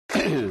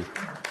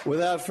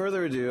Without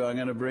further ado, I'm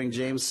going to bring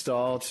James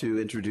Stahl to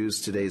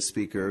introduce today's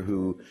speaker,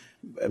 who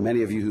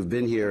many of you who've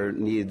been here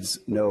needs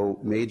no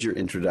major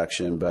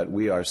introduction, but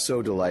we are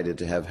so delighted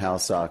to have Hal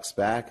Sachs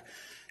back.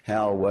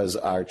 Hal was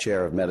our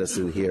chair of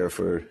medicine here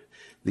for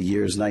the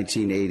years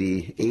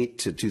 1988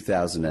 to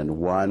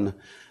 2001.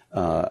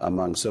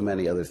 Among so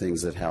many other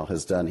things that Hal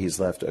has done, he's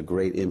left a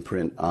great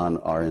imprint on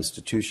our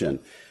institution.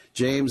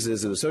 James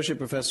is an associate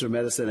professor of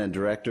medicine and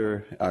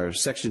director, our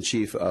section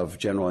chief of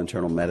general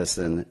internal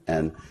medicine,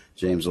 and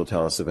James will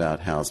tell us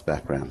about Hal's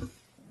background.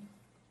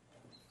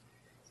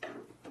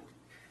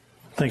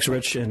 Thanks,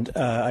 Rich. And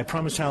I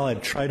promised Hal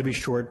I'd try to be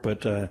short,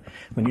 but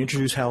when you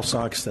introduce Hal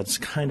Sachs, that's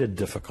kind of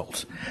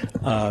difficult.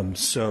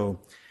 So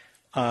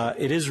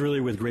it is really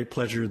with great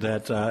pleasure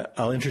that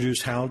I'll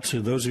introduce Hal to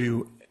those of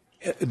you,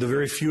 the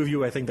very few of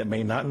you I think that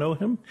may not know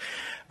him.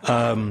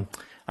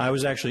 I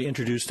was actually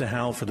introduced to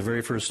Hal for the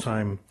very first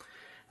time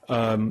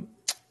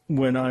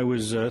when I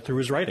was through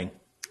his writing,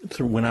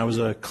 when I was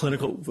a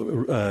clinical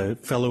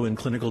fellow in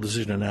clinical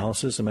decision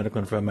analysis and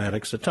medical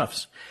informatics at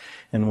Tufts,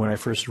 and when I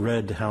first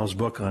read Hal's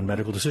book on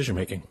medical decision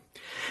making,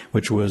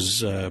 which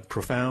was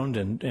profound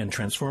and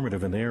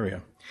transformative in the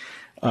area.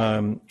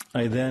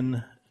 I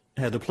then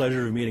had the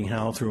pleasure of meeting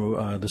Hal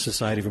through the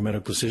Society for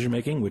Medical Decision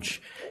Making,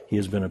 which he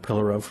has been a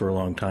pillar of for a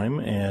long time.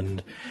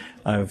 And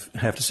I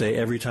have to say,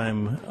 every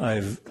time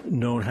I've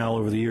known Hal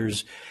over the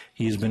years,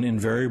 he's been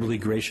invariably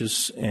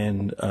gracious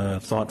and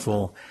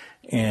thoughtful,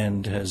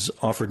 and has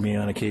offered me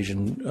on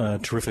occasion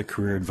terrific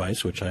career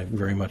advice, which I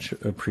very much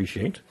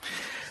appreciate.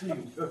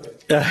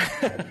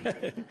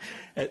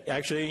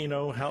 Actually,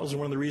 Hal's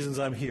one of the reasons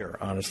I'm here,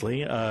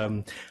 honestly.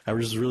 I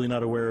was really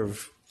not aware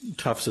of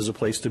Tufts as a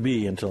place to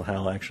be until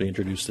Hal actually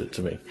introduced it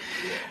to me.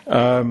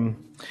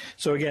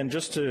 So again,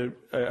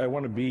 I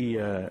want to be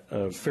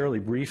fairly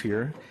brief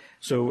here.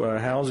 So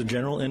Hal's a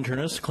general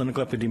internist,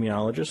 clinical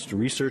epidemiologist,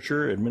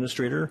 researcher,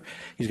 administrator.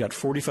 He's got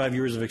 45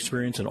 years of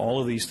experience in all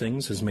of these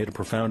things, has made a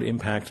profound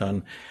impact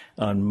on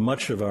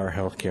much of our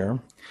healthcare.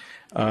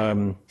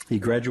 He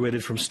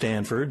graduated from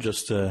Stanford,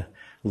 just a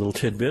little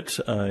tidbit,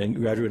 and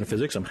graduate in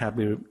physics. I'm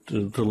happy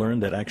to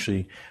learn that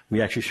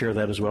we actually share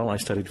that as well. I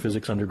studied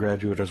physics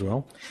undergraduate as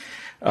well.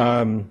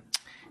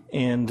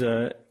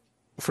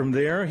 From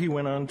there, he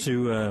went on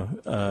to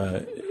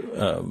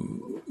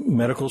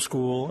medical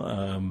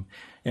school,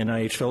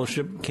 NIH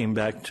fellowship, came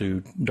back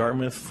to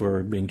Dartmouth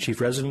for being chief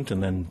resident,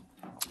 and then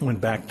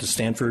went back to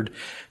Stanford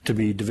to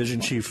be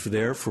division chief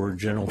there for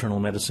general internal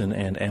medicine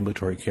and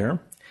ambulatory care.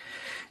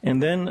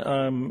 And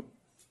then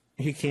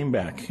he came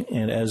back,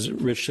 and as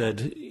Rich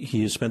said,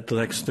 he has spent the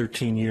next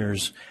 13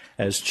 years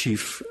as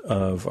chief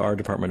of our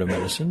Department of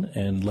Medicine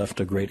and left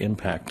a great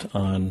impact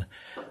on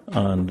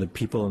the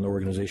people and the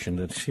organization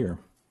that's here.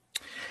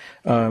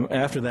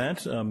 After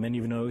that, many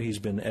of you know he's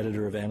been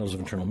editor of Annals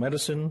of Internal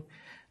Medicine.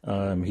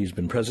 He's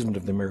been president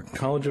of the American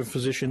College of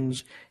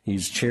Physicians.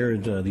 He's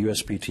chaired the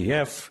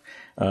USPTF.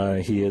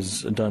 He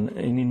has done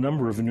any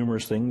number of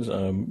numerous things,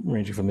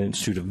 ranging from the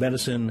Institute of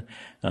Medicine,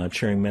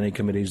 chairing many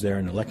committees there,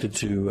 and elected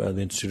to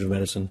the Institute of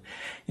Medicine.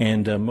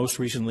 And most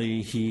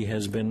recently, he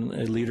has been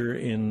a leader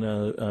in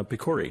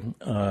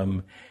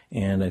PCORI.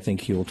 And I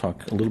think he will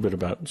talk a little bit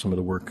about some of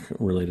the work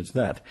related to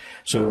that.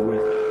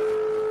 So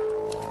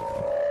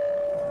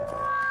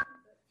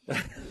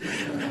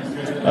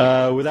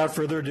without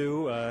further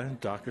ado,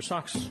 Dr.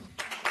 Sachs.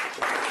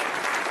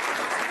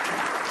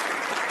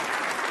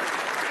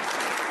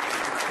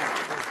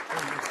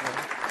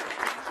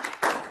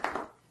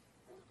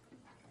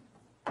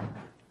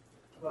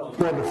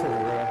 Wonderful.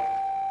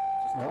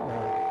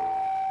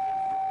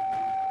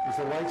 Is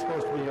the light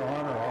supposed to be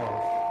on or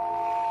off?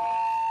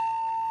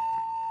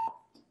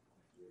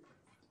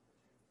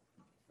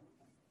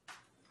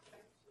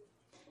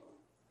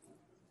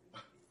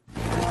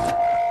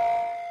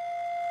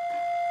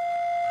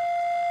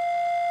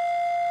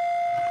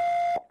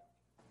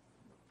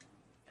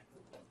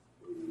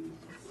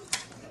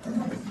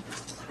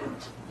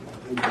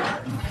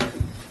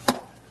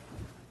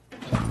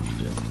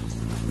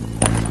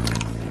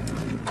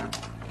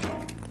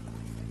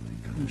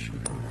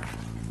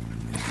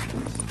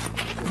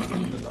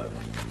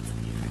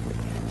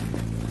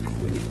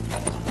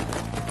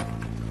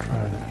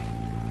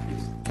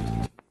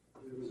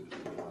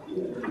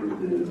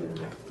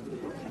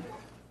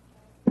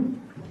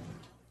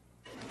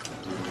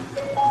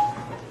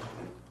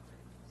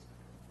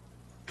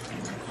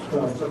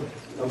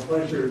 It's a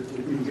pleasure to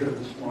be here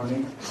this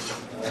morning.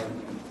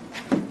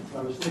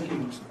 I was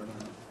thinking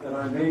that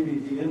I may be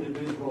the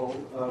individual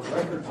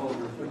record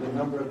holder for the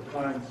number of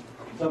times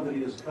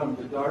somebody has come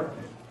to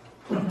Dartmouth.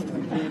 I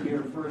came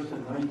here first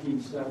in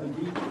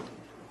 1970.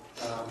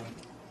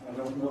 I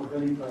don't know if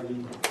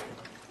anybody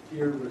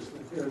here was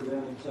there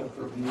then except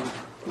for me.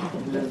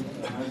 And then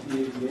in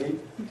 1988,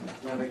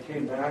 and I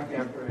came back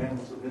after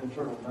Annals of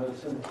Internal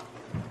Medicine,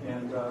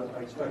 and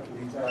I expect to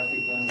be back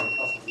again in a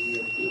couple of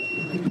years.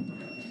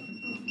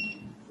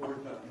 4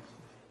 times.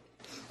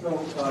 So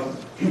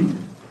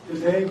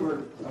today I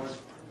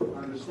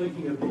was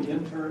thinking of the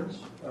interns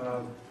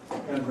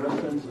and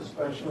residents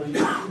especially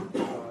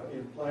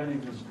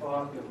planning this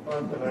talk, I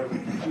thought that I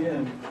would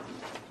begin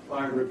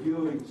by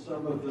reviewing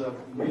some of the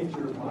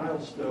major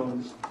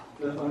milestones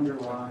that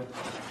underlie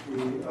the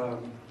Did you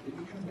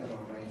turn that on,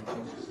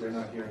 right? Because they're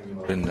not hearing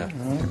you in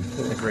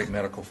the great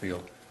medical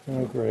field.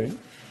 Oh, great.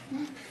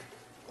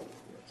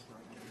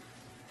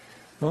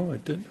 Oh, I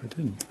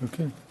didn't.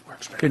 Okay.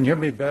 Can you hear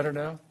me better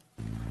now?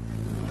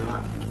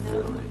 Not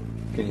really.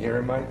 Can you hear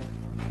him, Mike?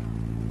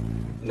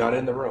 Not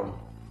in the room.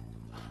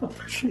 Oh,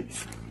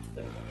 jeez.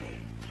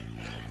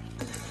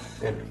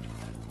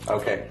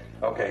 Okay.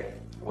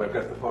 We've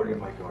got the podium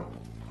mic on.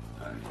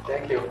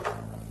 Thank you.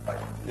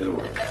 It'll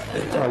work.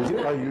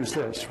 I'll use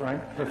this,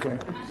 right? Okay.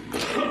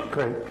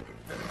 Great.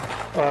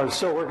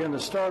 So we're going to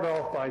start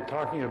off by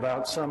talking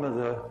about some of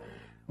the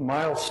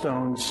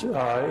milestones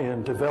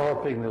in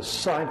developing the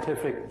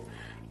scientific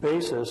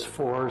basis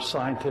for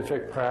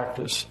scientific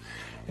practice.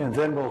 And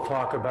then we'll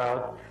talk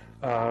about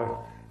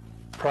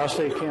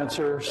prostate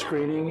cancer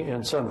screening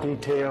in some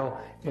detail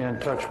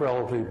and touch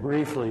relatively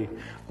briefly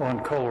on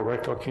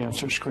colorectal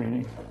cancer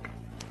screening.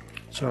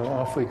 So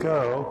off we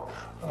go.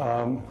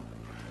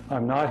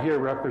 I'm not here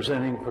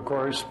representing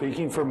PCORI,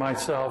 speaking for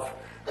myself,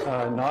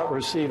 not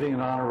receiving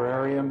an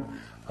honorarium,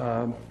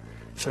 so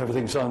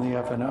everything's on the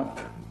up and up.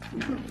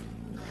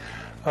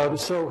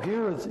 So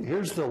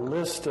here's the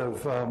list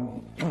of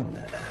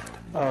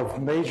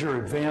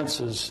major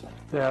advances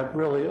that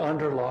really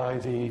underlie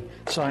the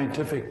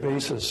scientific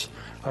basis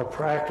of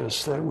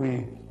practice that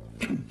we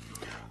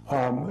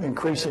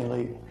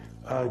increasingly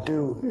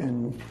do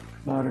in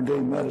modern day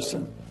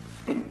medicine.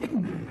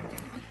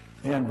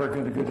 And we're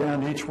going to go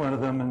down each one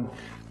of them and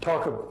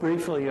talk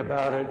briefly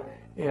about it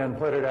and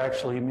what it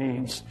actually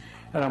means.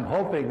 And I'm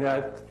hoping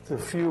that the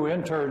few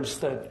interns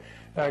that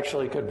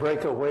actually could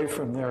break away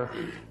from their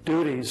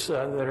duties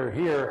that are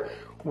here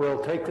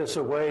will take this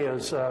away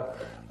as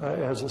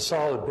a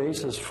solid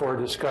basis for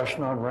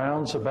discussion on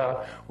rounds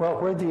about, well,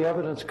 where'd the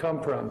evidence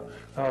come from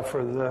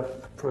for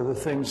the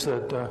things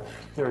that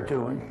they're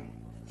doing.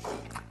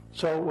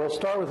 So we'll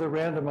start with a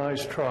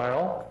randomized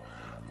trial.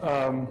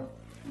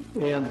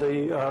 And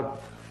the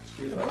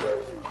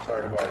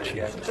Sorry to bother you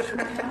again.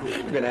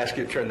 I'm going to ask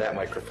you to turn that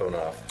microphone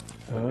off.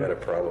 I've got a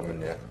problem in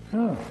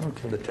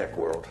the tech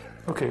world.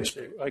 Okay,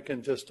 so I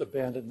can just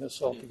abandon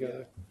this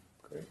altogether.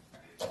 Great.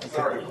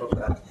 Sorry about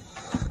that.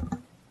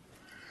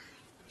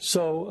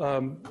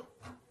 So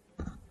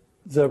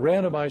the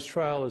randomized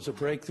trial is a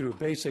breakthrough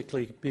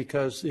basically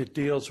because it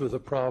deals with the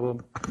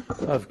problem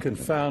of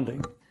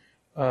confounding.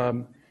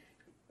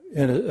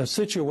 In a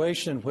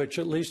situation in which,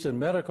 at least in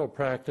medical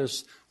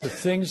practice, the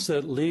things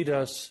that lead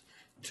us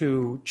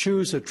to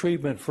choose a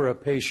treatment for a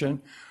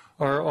patient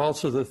are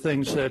also the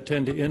things that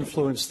tend to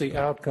influence the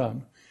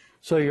outcome.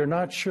 So you're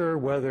not sure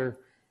whether,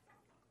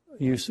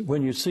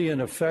 when you see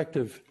an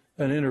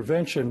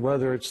intervention,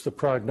 whether it's the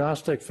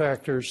prognostic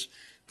factors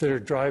that are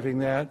driving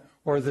that,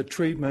 or the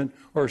treatment,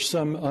 or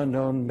some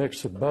unknown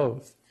mix of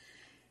both.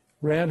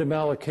 Random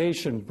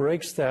allocation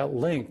breaks that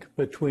link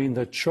between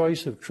the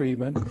choice of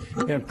treatment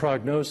and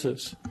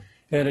prognosis,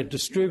 and it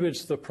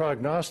distributes the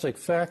prognostic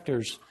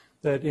factors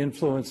that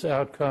influence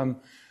outcome,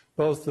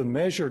 both the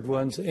measured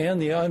ones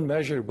and the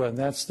unmeasured ones.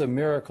 That's the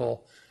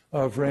miracle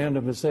of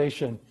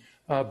randomization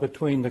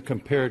between the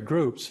compared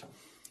groups.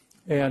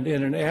 And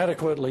in an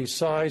adequately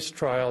sized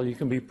trial, you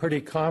can be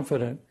pretty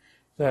confident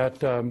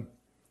that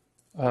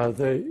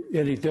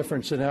any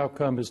difference in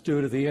outcome is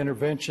due to the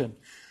intervention.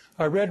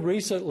 I read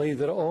recently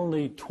that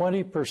only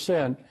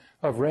 20%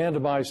 of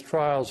randomized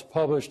trials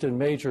published in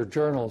major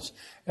journals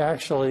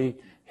actually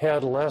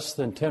had less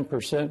than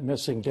 10%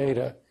 missing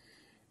data.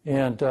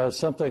 And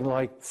something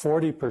like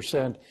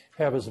 40%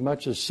 have as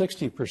much as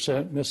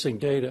 60% missing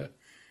data,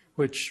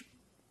 which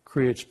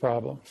creates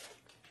problems.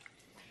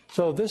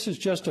 So this is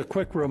just a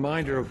quick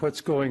reminder of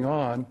what's going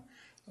on.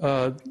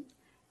 In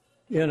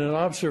an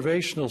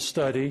observational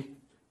study,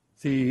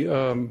 the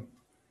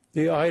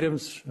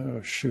items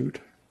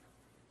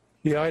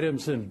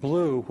in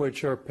blue,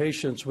 which are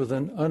patients with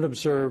an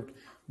unobserved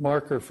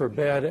marker for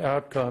bad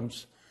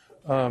outcomes,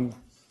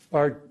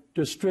 are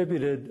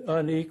distributed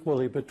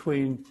unequally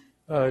between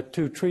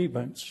two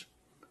treatments,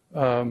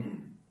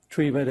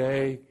 treatment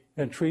A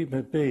and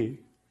treatment B.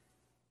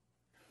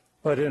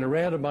 But in a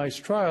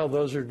randomized trial,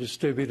 those are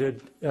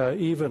distributed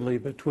evenly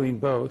between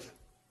both.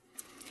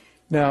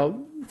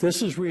 Now,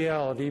 this is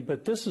reality,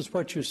 but this is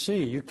what you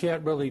see. You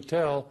can't really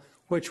tell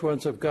which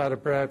ones have got a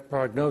bad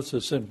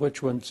prognosis and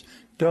which ones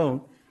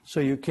don't, so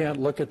you can't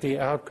look at the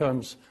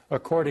outcomes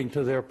according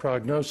to their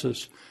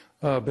prognosis.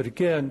 But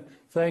again,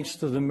 thanks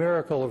to the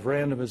miracle of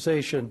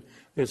randomization,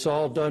 it's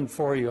all done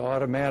for you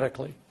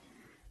automatically.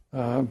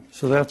 So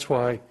that's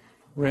why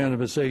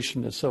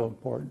randomization is so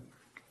important.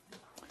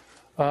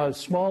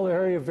 Small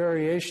area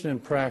variation in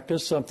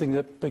practice, something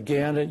that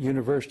began at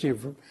University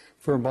of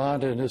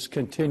Vermont and has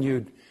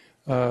continued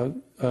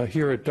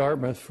here at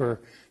Dartmouth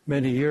for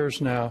many years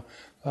now.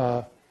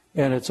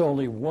 And it's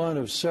only one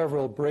of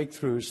several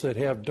breakthroughs that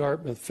have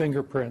Dartmouth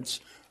fingerprints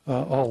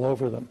all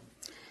over them.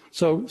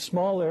 So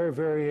small area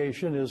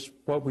variation is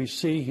what we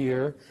see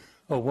here.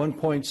 a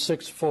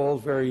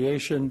 1.6-fold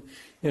variation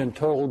in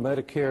total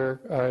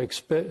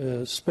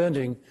Medicare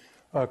spending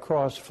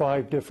across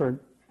 5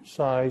 different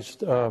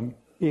sized,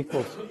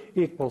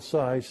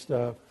 equal-sized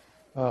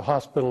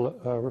hospital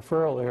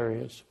referral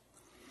areas.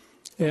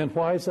 And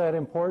why is that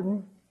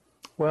important?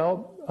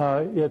 Well,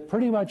 it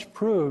pretty much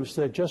proves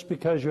that just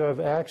because you have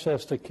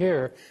access to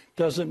care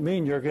doesn't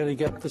mean you're going to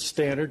get the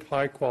standard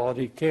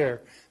high-quality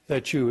care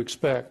that you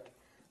expect.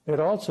 It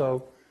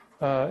also,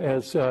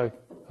 as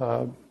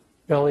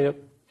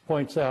Elliot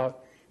points out,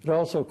 it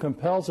also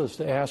compels us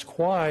to ask,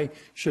 why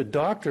should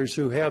doctors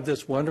who have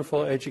this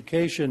wonderful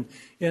education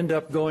end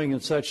up going in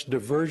such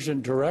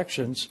divergent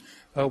directions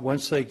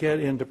once they get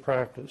into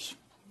practice?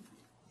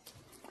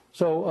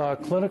 So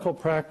clinical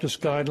practice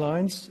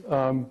guidelines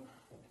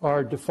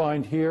are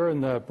defined here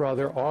in the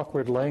rather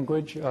awkward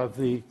language of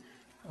the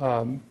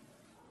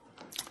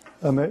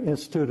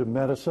Institute of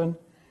Medicine,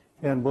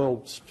 and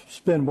we'll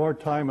spend more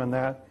time on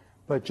that,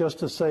 but just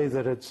to say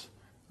that it's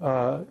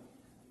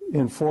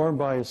informed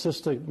by a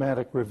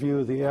systematic review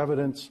of the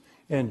evidence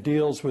and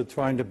deals with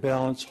trying to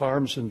balance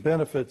harms and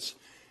benefits.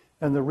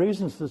 And the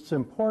reasons it's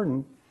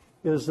important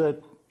is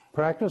that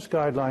practice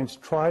guidelines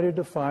try to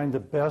define the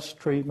best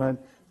treatment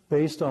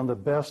based on the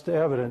best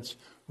evidence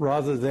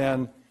rather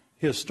than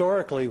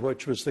historically,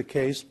 which was the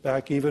case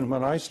back even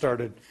when I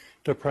started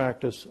to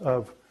practice,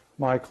 of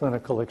my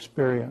clinical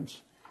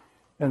experience.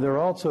 And they're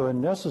also a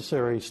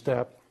necessary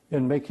step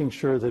in making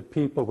sure that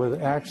people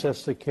with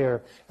access to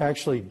care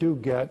actually do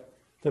get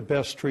the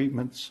best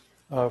treatments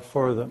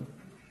for them.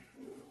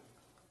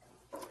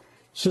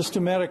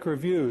 Systematic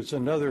reviews,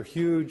 another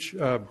huge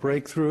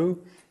breakthrough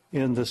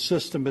in the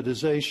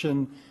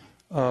systematization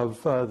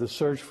of the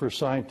search for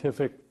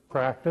scientific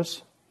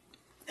practice.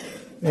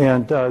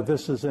 And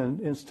this is an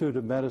Institute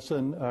of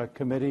Medicine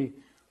committee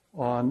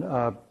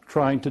on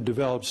trying to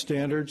develop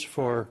standards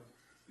for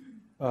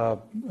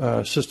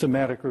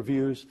systematic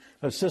reviews.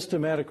 A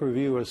systematic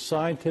review is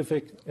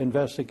scientific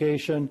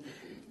investigation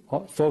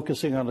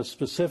focusing on a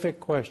specific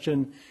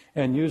question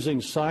and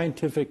using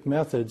scientific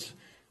methods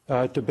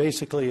to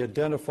basically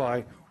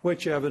identify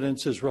which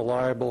evidence is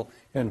reliable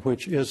and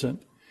which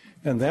isn't.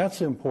 And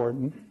that's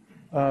important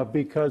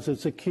because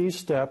it's a key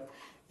step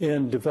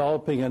in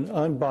developing an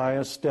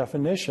unbiased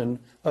definition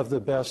of the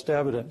best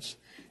evidence.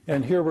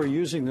 And here we're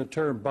using the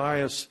term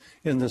bias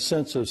in the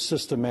sense of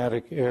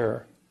systematic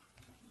error.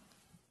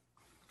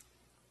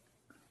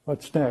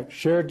 What's next?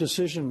 Shared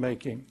decision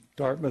making.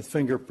 Dartmouth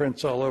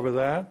fingerprints all over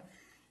that.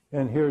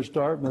 And here's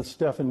Dartmouth's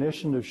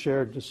definition of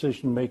shared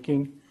decision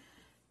making,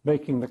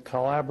 making the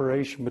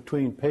collaboration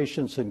between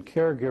patients and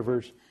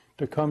caregivers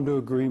to come to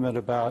agreement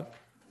about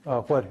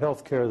what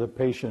health care the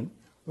patient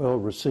will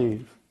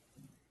receive.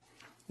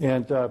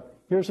 And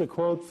here's a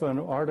quote from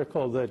an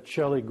article that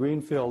Shelley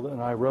Greenfield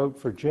and I wrote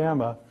for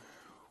JAMA.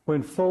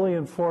 When fully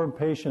informed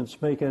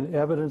patients make an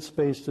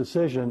evidence-based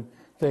decision,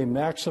 they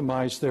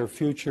maximize their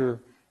future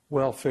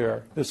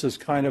welfare. This is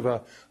kind of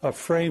a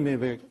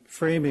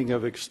framing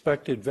of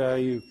expected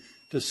value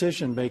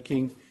decision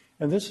making,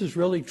 and this is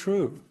really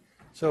true.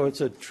 So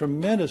it's a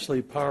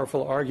tremendously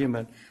powerful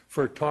argument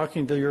for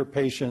talking to your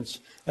patients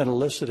and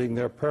eliciting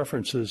their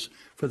preferences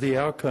for the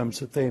outcomes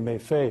that they may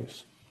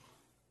face.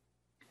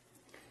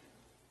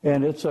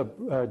 And it's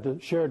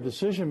shared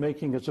decision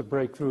making is a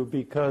breakthrough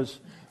because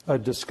a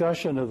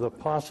discussion of the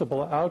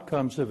possible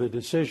outcomes of a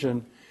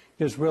decision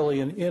is really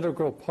an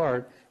integral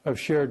part of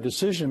shared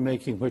decision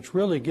making, which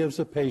really gives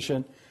the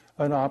patient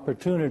an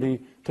opportunity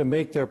to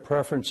make their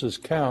preferences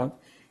count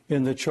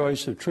in the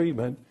choice of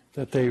treatment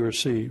that they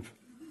receive.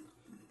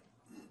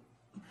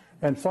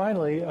 And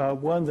finally,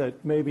 one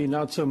that maybe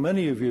not so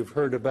many of you have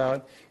heard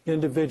about,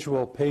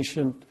 individual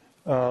patient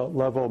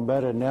level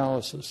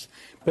meta-analysis.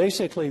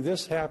 Basically,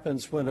 this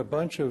happens when a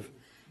bunch of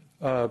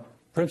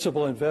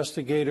principal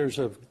investigators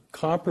of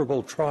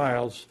comparable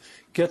trials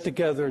get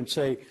together and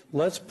say,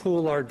 let's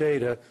pool our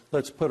data,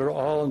 let's put it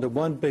all into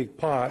one big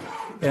pot,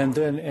 and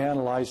then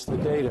analyze the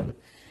data.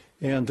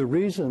 And the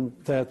reason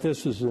that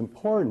this is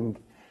important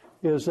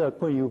is that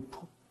when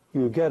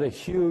you get a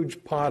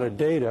huge pot of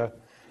data,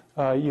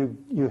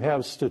 you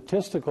have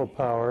statistical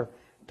power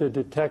to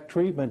detect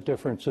treatment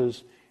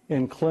differences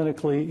in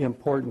clinically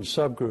important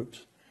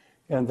subgroups.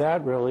 And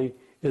that really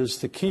is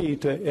the key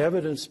to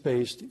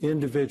evidence-based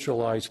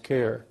individualized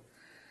care.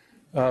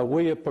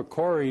 We at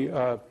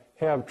PCORI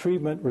have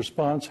treatment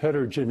response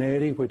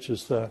heterogeneity, which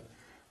is the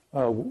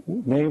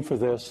name for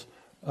this,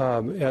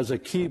 as a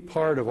key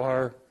part of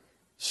our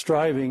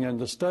striving and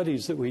the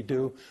studies that we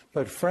do.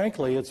 But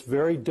frankly, it's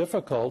very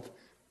difficult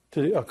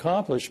to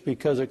accomplish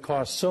because it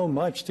costs so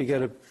much to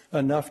get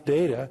enough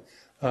data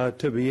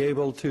to be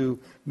able to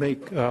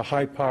make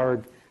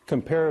high-powered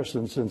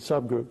comparisons in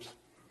subgroups.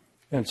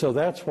 And so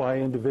that's why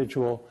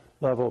individual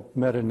level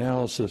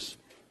meta-analysis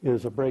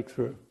is a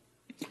breakthrough.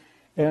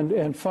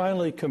 And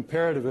finally,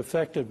 comparative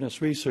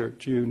effectiveness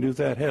research. You knew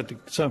that had to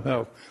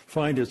somehow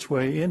find its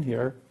way in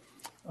here.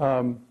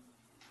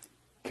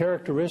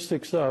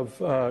 Characteristics of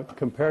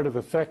comparative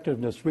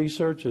effectiveness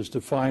research is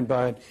defined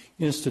by an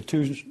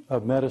Institute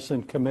of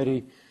Medicine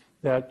committee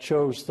that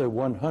chose the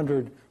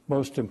 100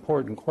 most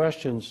important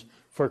questions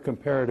for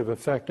comparative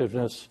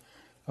effectiveness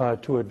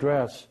to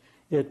address.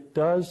 It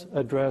does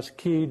address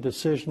key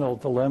decisional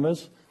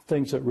dilemmas,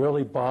 things that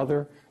really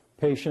bother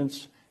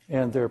patients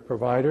and their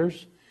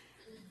providers.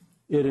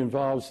 It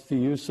involves the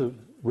use of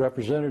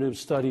representative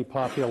study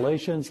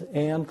populations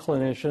and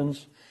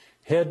clinicians,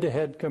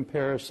 head-to-head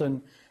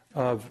comparison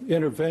of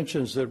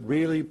interventions that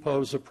really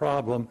pose a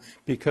problem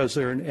because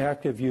they're in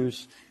active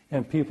use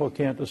and people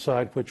can't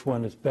decide which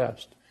one is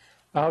best.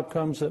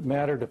 Outcomes that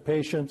matter to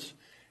patients,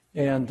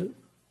 and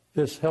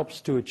this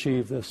helps to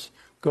achieve this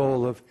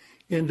goal of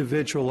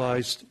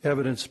individualized,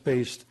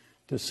 evidence-based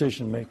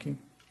decision-making.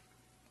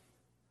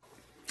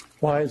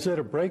 Why is it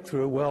a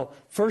breakthrough? Well,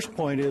 first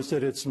point is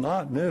that it's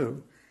not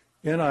new.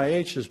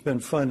 NIH has been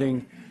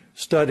funding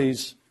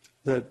studies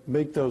that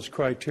meet those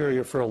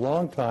criteria for a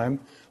long time.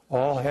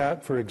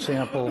 AllHat, for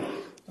example,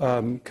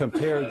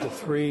 compared the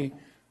three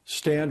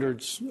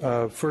standards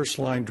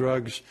first-line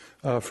drugs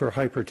for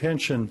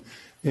hypertension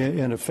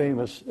in a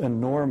famous,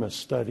 enormous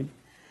study.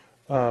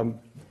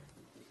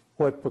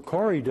 What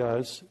PCORI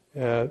does,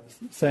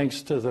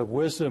 thanks to the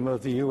wisdom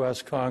of the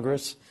U.S.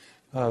 Congress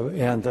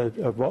and the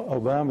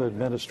Obama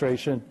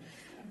administration,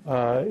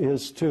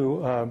 is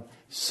to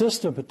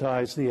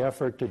systematize the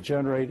effort to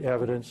generate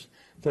evidence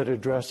that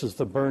addresses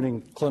the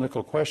burning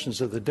clinical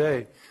questions of the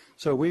day.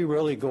 So we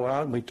really go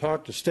out and we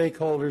talk to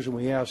stakeholders and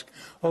we ask,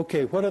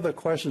 okay, what are the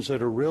questions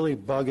that are really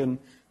bugging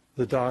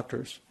the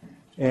doctors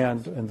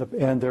and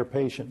their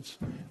patients?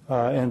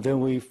 And then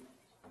we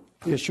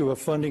issue a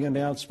funding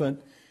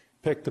announcement,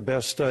 pick the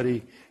best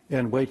study,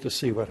 and wait to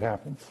see what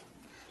happens.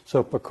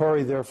 So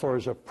PCORI, therefore,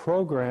 is a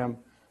program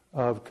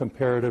of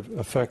comparative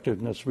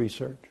effectiveness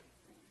research.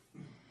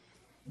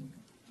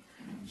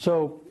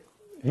 So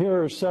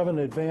here are 7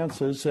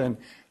 advances, and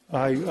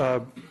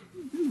I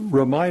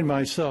remind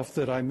myself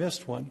that I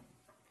missed one.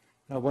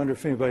 I wonder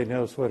if anybody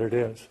knows what it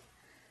is.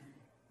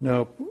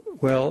 No.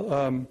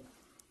 Well,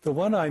 the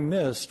one I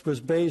missed was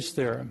Bayes'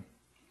 theorem.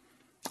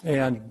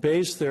 And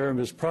Bayes' theorem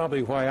is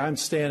probably why I'm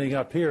standing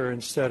up here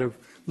instead of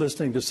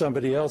listening to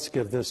somebody else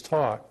give this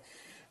talk.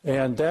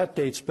 And that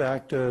dates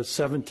back to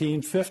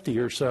 1750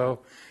 or so.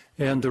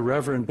 And the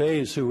Reverend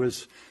Bayes, who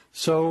was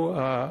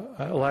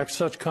lacked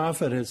such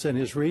confidence in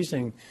his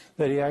reasoning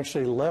that he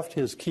actually left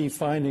his key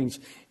findings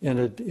in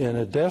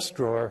a desk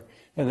drawer,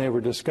 and they were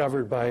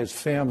discovered by his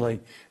family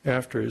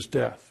after his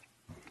death.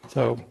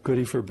 So,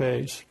 goody for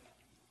Bayes.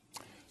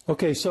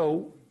 Okay,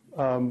 so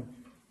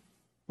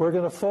we're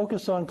going to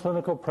focus on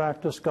clinical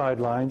practice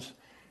guidelines,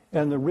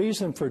 and the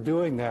reason for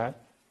doing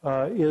that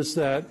is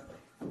that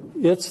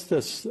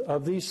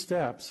of these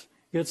steps,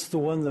 it's the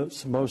one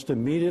that's most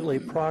immediately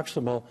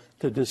proximal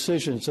to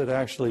decisions that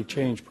actually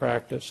change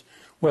practice,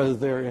 whether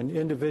they're in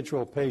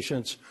individual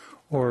patients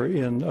or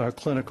in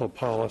clinical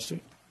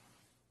policy.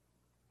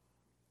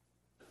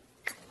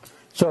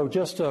 So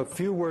just a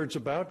few words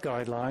about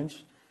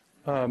guidelines.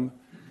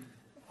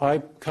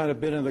 I've kind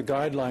of been in the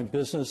guideline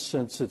business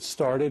since it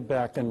started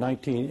back in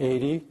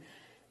 1980,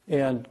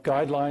 and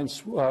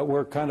guidelines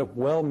were kind of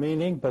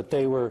well-meaning, but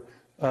they were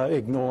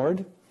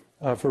ignored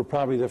for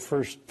probably the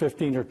first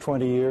 15 or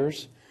 20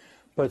 years.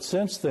 But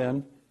since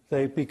then,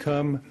 they've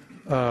become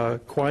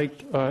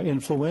quite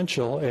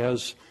influential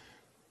as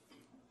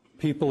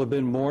people have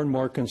been more and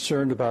more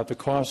concerned about the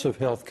cost of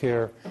health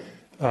care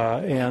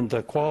and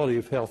the quality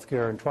of health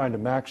care and trying to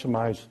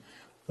maximize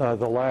the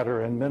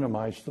latter and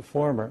minimize the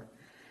former.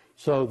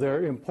 So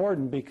they're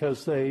important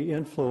because they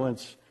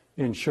influence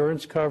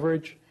insurance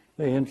coverage,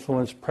 they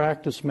influence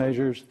practice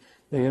measures,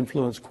 they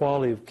influence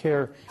quality of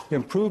care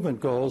improvement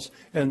goals,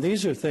 and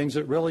these are things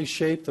that really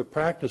shape the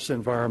practice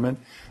environment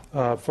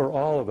for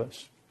all of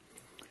us.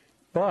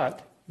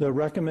 But the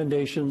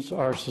recommendations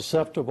are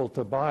susceptible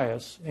to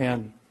bias,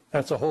 and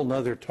that's a whole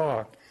nother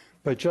talk.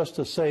 But just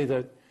to say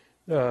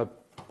that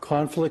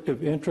conflict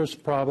of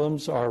interest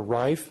problems are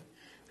rife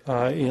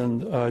in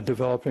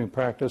developing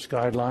practice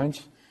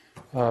guidelines,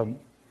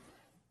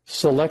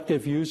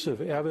 selective use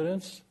of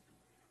evidence,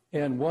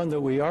 and one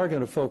that we are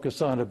going to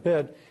focus on a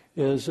bit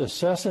is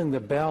assessing the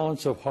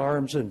balance of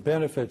harms and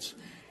benefits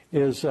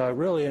is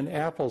really an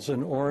apples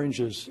and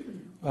oranges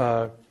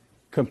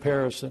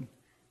comparison.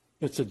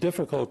 It's a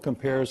difficult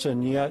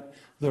comparison, yet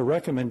the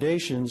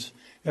recommendations,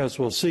 as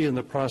we'll see in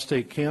the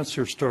prostate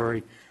cancer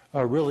story,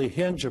 really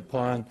hinge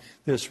upon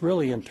this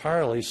really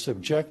entirely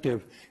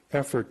subjective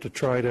effort to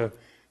try to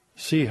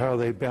see how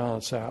they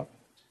balance out.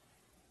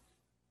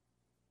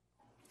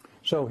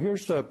 So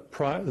here's the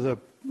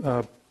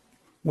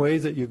way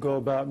that you go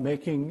about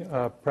making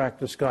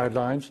practice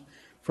guidelines.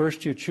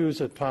 First, you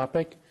choose a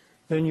topic,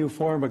 then you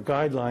form a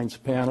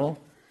guidelines panel,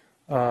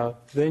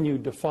 then you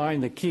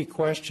define the key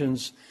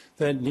questions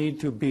that need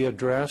to be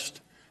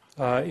addressed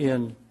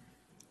in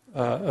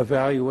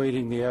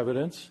evaluating the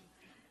evidence.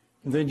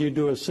 And then you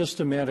do a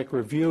systematic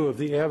review of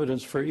the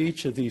evidence for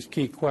each of these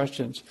key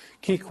questions.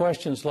 Key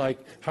questions like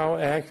how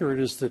accurate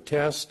is the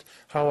test,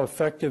 how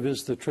effective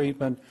is the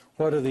treatment,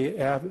 what are the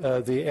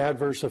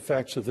adverse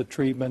effects of the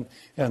treatment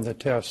and the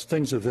test,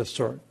 things of this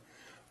sort.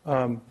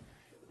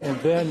 And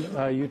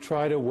then you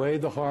try to weigh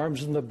the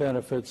harms and the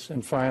benefits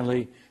and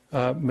finally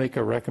make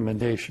a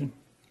recommendation.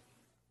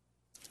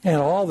 And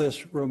all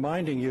this,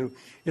 reminding you,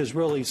 is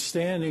really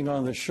standing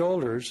on the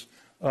shoulders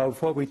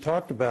of what we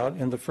talked about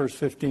in the first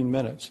 15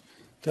 minutes,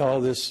 to all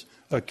this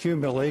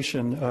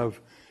accumulation of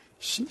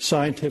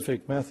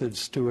scientific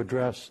methods to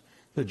address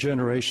the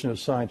generation of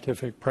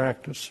scientific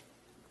practice.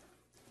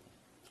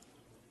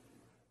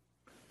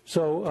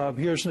 So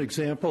here's an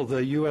example.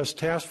 The U.S.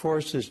 Task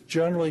Force is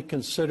generally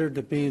considered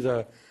to be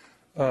the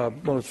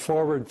most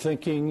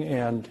forward-thinking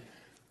and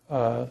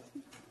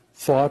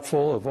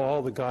thoughtful of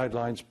all the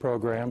guidelines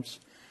programs.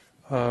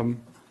 And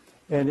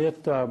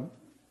it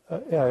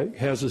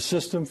has a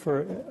system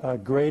for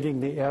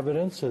grading the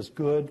evidence as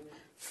good,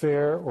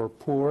 fair, or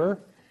poor.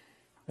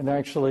 And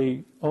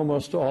actually,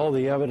 almost all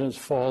the evidence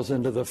falls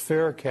into the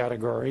fair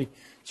category,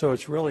 so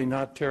it's really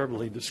not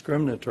terribly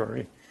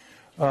discriminatory.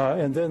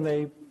 And then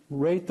they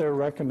rate their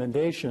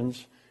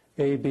recommendations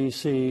A, B,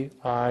 C,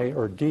 I,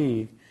 or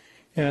D.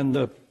 And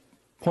the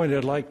point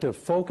I'd like to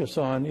focus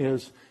on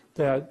is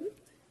that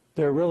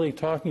they're really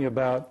talking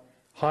about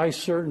high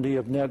certainty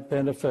of net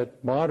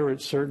benefit,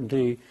 moderate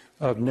certainty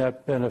of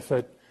net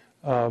benefit,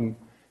 and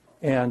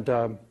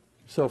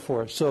so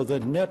forth. So the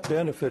net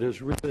benefit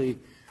is really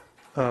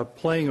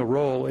playing a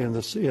role in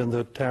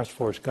the task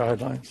force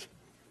guidelines.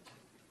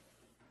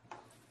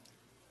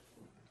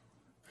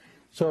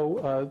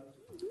 So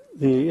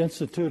the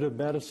Institute of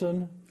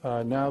Medicine,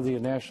 now the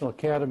National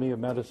Academy of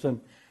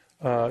Medicine,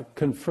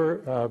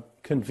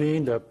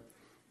 convened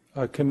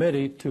a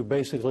committee to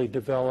basically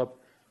develop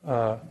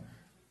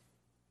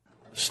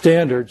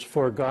standards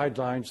for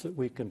guidelines that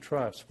we can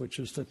trust, which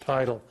is the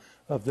title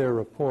of their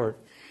report.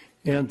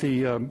 And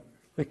the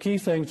key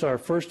things are,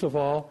 first of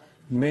all,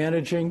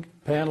 managing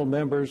panel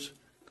members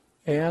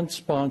and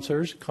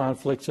sponsors'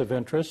 conflicts of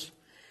interest,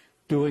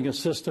 doing a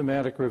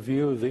systematic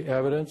review of the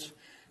evidence,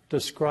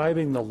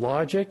 describing the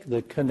logic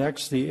that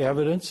connects the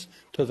evidence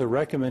to the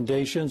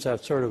recommendations,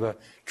 that's sort of a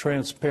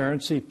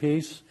transparency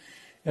piece,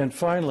 and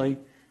finally,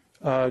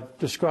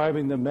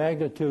 describing the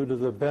magnitude of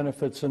the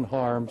benefits and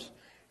harms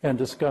and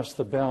discuss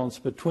the balance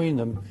between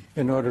them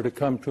in order to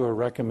come to a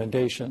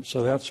recommendation.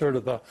 So that's sort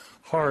of the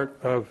heart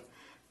of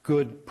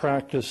good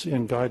practice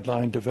in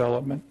guideline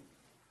development.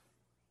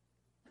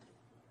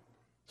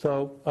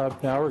 So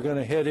now we're going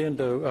to head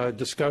into a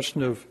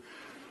discussion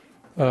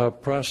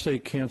of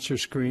prostate cancer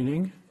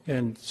screening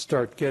and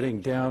start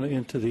getting down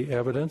into the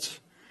evidence.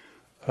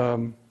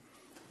 I'm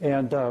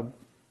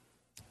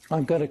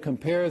going to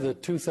compare the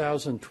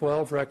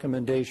 2012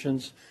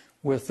 recommendations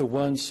with the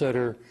ones that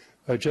are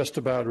just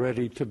about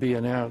ready to be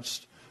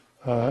announced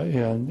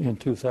in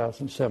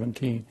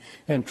 2017,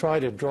 and try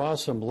to draw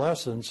some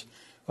lessons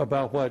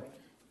about what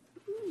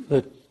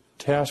the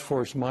task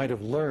force might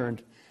have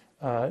learned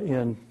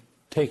in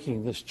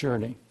taking this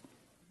journey.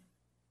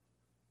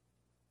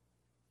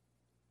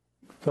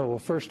 So we'll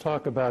first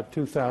talk about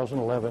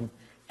 2011,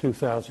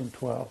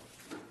 2012.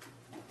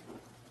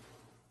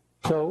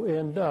 So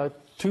in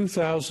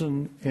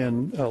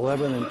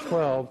 2011 and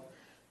 12,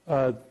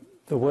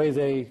 the way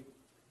they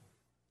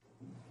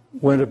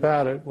went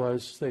about it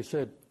was they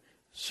said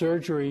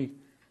surgery,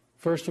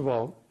 first of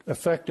all,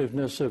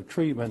 effectiveness of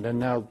treatment, and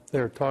now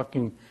they're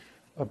talking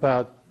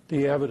about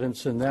the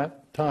evidence in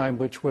that time,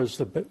 which was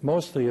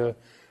mostly a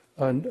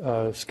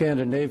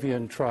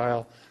Scandinavian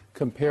trial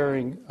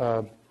comparing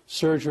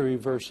surgery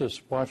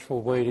versus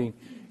watchful waiting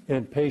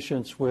in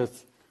patients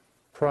with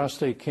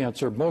prostate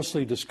cancer,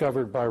 mostly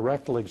discovered by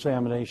rectal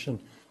examination,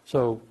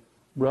 so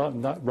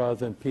rather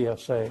than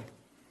PSA.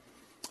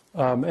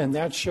 And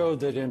that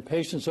showed that in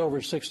patients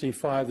over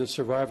 65, the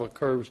survival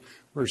curves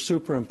were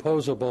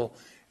superimposable,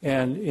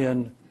 and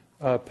in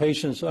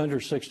patients under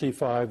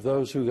 65,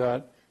 those who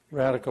got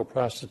radical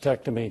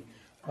prostatectomy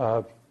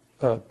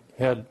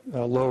had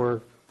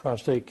lower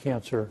prostate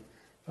cancer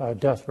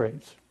death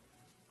rates.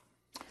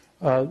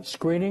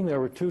 Screening, there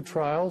were two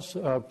trials.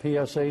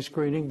 PSA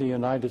screening, the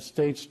United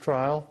States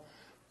trial,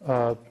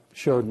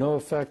 showed no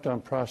effect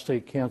on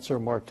prostate cancer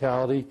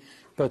mortality,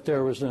 but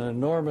there was an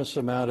enormous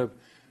amount of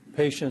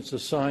patients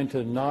assigned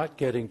to not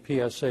getting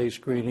PSA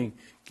screening,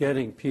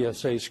 getting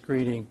PSA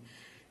screening,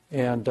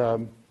 and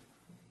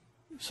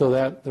so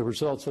that the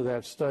results of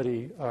that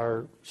study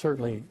are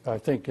certainly, I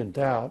think, in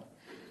doubt.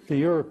 The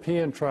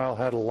European trial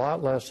had a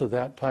lot less of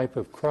that type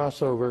of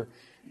crossover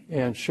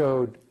and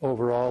showed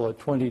overall a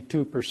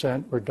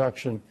 22%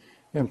 reduction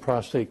in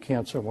prostate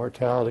cancer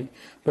mortality.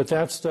 But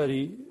that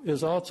study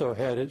has also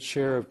had its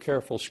share of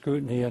careful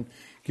scrutiny, and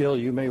Gil,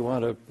 you may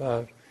want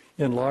to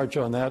enlarge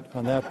on that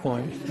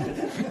point.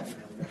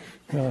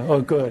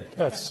 Oh, good.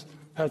 That's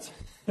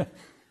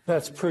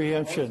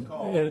preemption.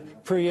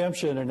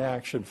 Preemption in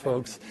action,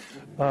 folks.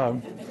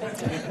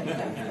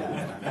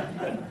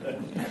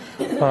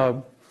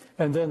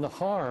 And then the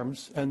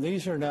harms, and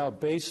these are now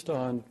based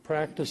on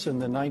practice in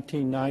the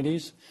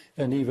 1990s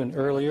and even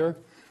earlier.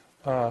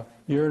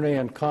 Urinary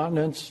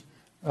incontinence,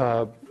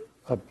 a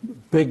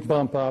big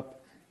bump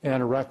up,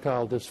 and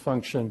erectile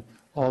dysfunction,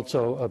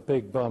 also a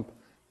big bump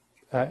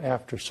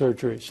after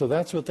surgery. So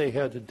that's what they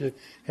had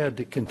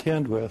to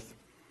contend with.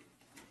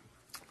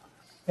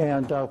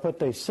 And what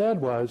they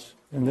said was,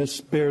 and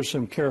this bears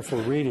some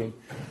careful reading,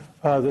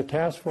 the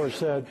task force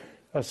said,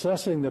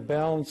 assessing the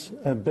balance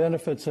and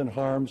benefits and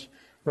harms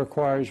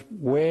requires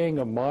weighing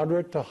a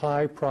moderate to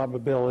high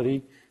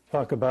probability,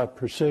 talk about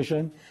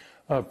precision,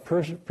 of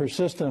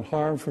persistent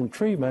harm from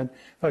treatment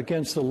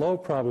against the low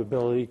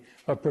probability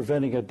of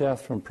preventing a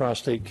death from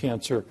prostate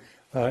cancer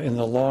in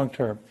the long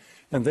term.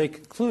 And they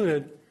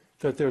concluded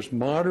that there's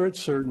moderate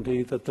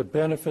certainty that the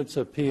benefits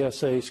of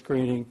PSA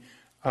screening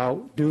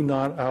do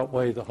not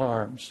outweigh the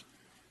harms.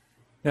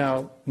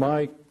 Now,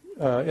 my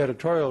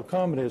editorial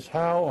comment is,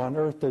 how on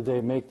earth did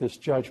they make this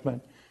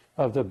judgment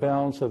of the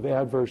balance of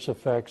adverse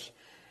effects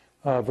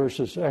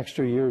versus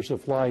extra years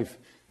of life,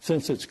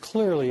 since it's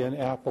clearly an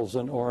apples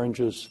and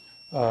oranges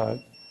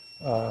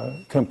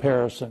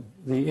comparison?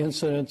 The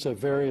incidence of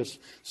various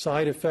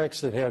side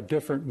effects that have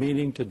different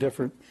meaning to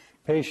different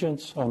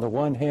patients on the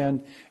one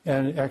hand,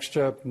 and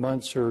extra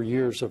months or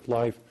years of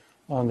life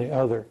on the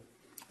other.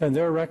 And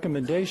their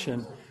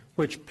recommendation,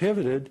 which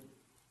pivoted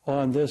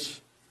on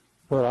this,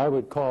 what I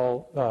would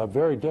call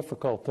very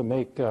difficult to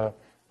make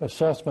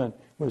assessment,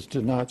 was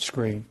to not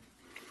screen.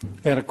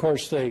 And of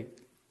course they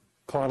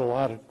caught a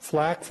lot of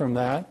flack from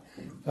that,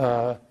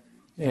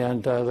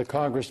 and the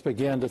Congress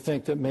began to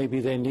think that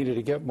maybe they needed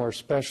to get more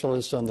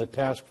specialists on the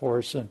task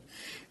force, and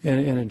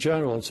in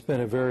general it's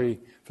been a very,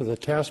 for the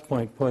task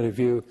force's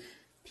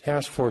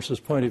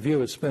point of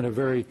view, it's been a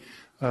very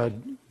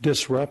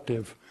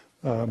disruptive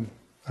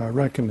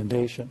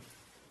recommendation.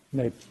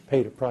 And they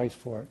paid a price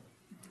for it.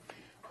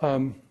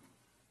 I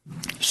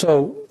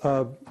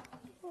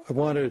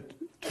want to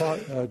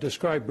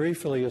describe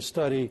briefly a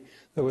study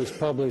that was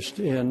published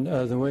in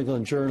the New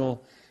England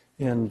Journal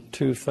in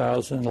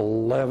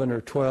 2011 or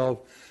 12,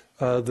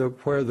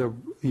 where the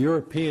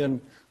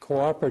European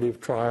cooperative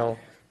trial,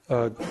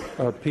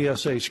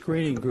 PSA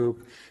screening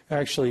group,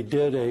 actually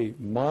did a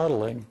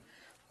modeling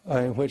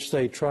in which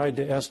they tried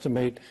to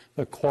estimate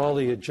the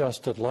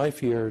quality-adjusted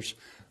life years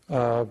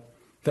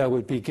that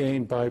would be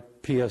gained by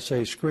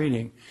PSA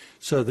screening.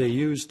 So they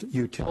used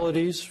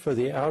utilities for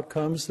the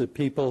outcomes that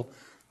people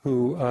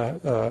who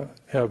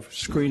have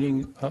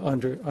screening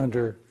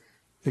under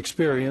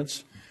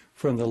experience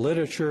from the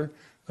literature.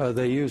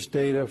 They used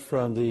data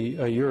from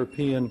the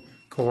European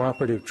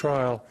cooperative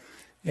trial,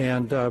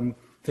 and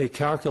they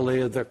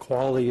calculated the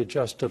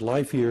quality-adjusted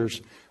life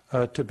years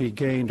to be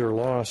gained or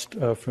lost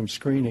from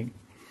screening,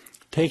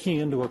 taking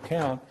into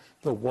account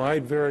the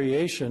wide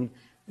variation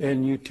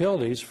in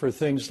utilities for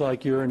things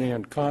like urinary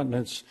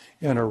incontinence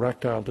and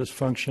erectile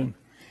dysfunction.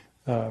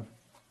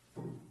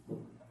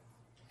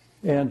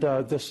 And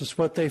this is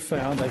what they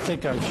found. I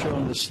think I've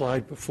shown this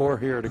slide before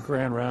here at a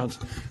grand rounds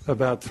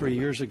about 3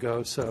 years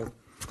ago. So,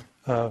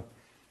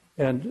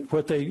 and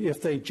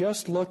if they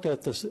just looked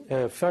at the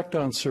effect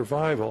on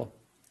survival,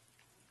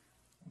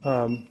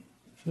 is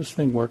this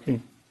thing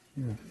working?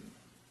 Yeah.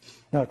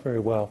 Not very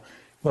well.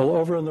 Well,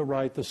 over on the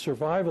right, the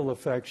survival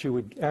effects, you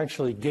would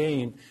actually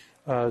gain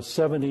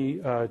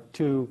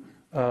 72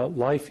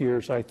 life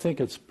years. I think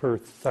it's per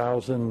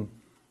 1,000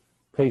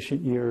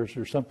 patient years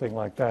or something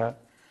like that.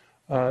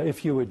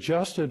 If you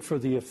adjusted for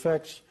the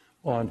effects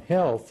on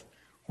health,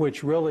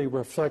 which really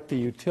reflect the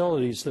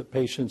utilities that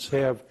patients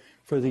have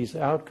for these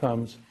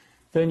outcomes,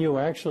 then you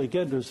actually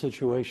get to a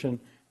situation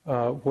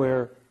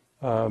where,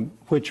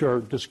 which are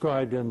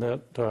described in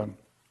that, damn,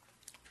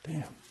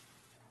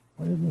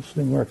 why isn't this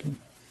thing working?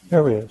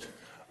 There it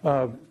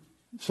is.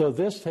 So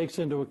this takes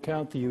into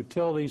account the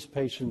utilities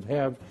patients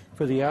have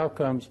for the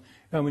outcomes,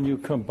 and when you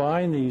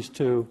combine these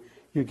two,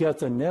 you get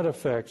the net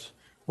effects,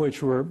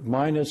 which were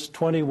minus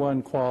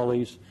 21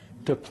 qualities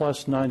to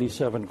plus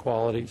 97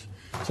 qualities.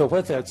 So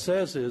what that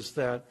says is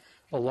that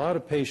a lot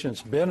of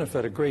patients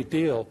benefit a great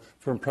deal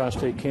from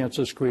prostate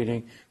cancer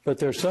screening, but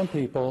there are some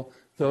people,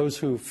 those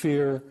who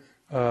fear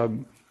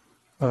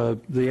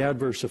the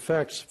adverse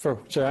effects,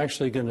 which are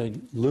actually going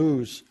to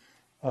lose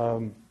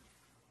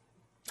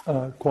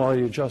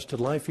quality-adjusted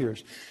life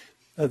years.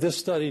 This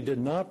study did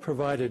not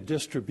provide a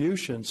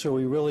distribution, so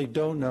we really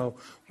don't know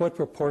what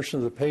proportion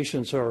of the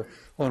patients are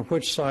on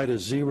which side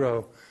is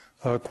zero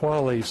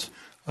qualities,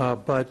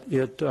 but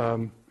it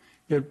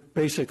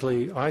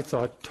basically, I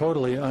thought,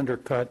 totally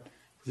undercut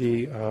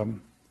the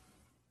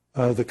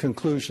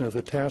conclusion of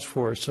the task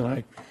force. And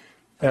I,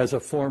 as a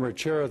former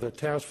chair of the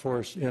task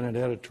force, in an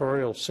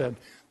editorial said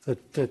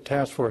that the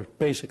task force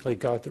basically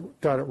got it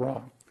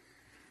wrong.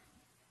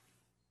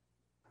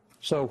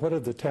 So what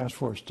did the task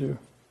force do?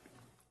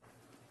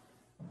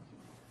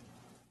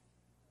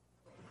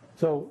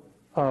 So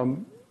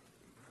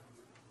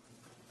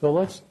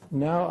let's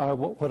now,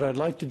 what I'd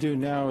like to do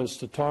now is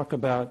to talk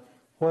about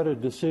what a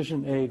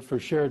decision aid for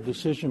shared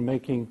decision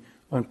making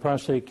on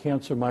prostate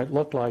cancer might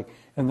look like,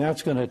 and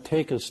that's going to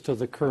take us to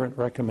the current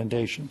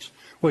recommendations,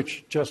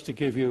 which, just to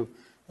give you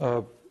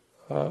a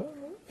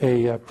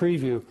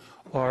preview,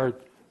 are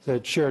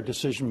that shared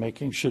decision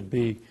making should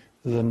be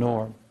the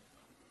norm.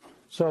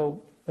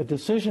 So a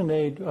decision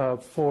aid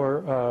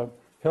for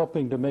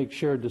helping to make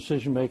shared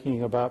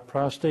decision-making about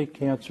prostate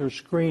cancer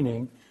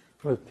screening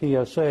with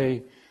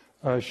PSA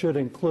should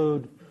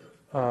include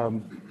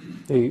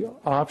the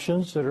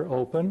options that are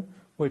open,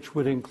 which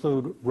would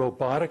include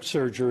robotic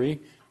surgery,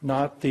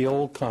 not the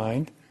old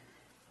kind.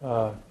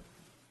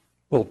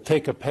 We'll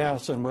take a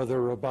pass on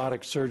whether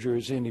robotic surgery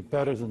is any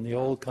better than the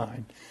old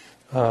kind.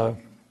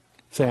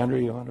 Sandra,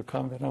 you want to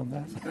comment on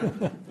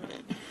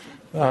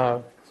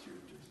that?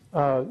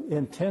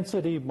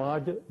 Intensity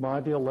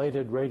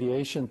modulated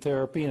radiation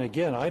therapy, and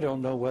again, I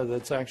don't know whether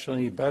it's actually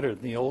any better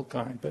than the old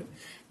kind, but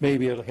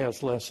maybe it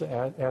has less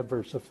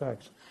adverse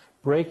effects.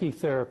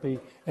 Brachytherapy,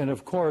 and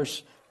of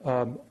course,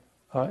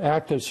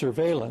 active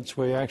surveillance,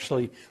 where you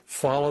actually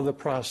follow the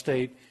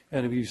prostate,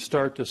 and if you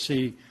start to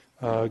see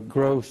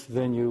growth,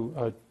 then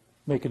you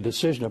make a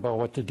decision about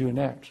what to do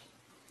next.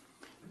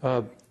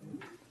 So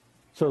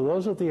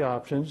those are the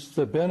options.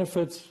 The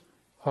benefits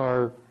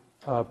are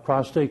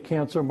prostate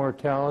cancer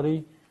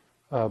mortality,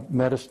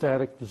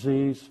 metastatic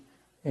disease,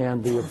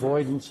 and the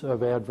avoidance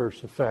of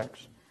adverse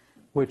effects,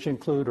 which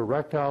include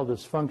erectile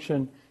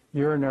dysfunction,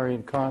 urinary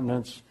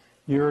incontinence,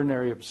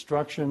 urinary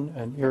obstruction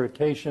and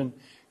irritation,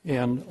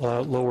 and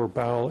lower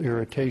bowel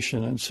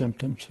irritation and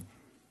symptoms.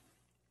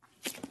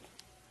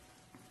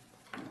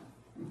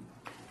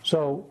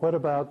 So what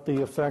about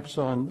the effects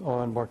on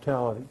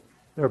mortality?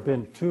 There have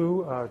been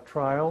two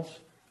trials,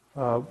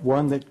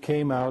 one that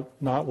came out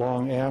not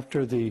long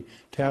after the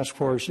task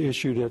force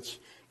issued its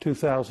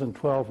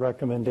 2012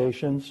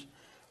 recommendations.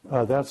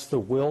 That's the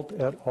Wilt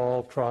et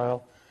al.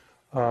 Trial,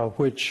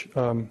 which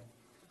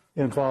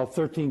involved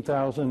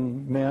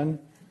 13,000 men,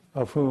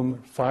 of whom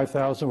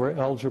 5,000 were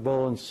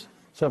eligible and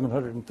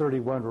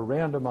 731 were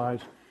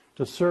randomized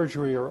to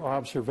surgery or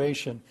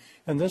observation.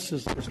 And this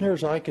is, as near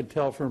as I could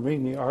tell from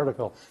reading the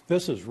article,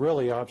 this is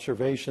really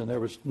observation. There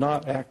was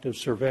not active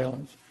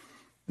surveillance,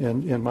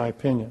 in my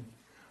opinion.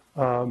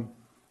 And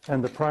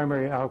the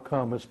primary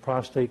outcome was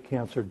prostate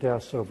cancer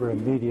deaths over a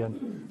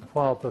median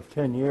follow-up of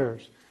 10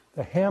 years.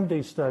 The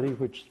Hamdi study,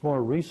 which is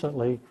more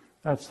recently,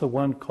 that's the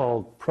one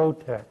called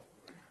PROTECT,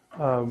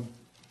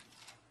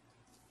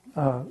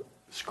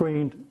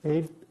 screened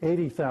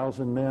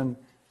 80,000 men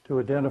to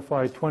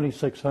identify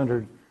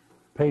 2,600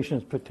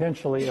 patients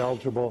potentially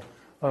eligible,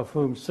 of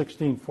whom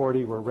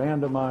 1,640 were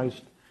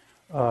randomized,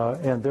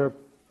 and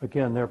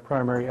their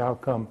primary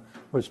outcome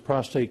was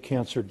prostate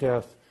cancer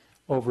death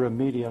over a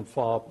median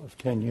follow-up of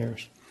 10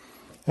 years.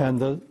 And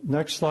the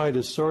next slide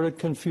is sort of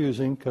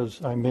confusing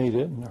because I made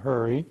it in a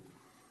hurry,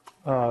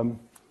 but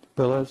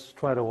let's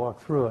try to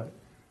walk through it.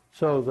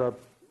 So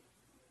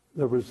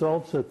the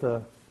results at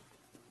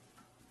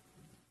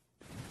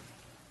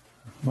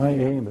my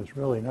aim is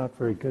really not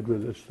very good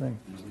with this thing.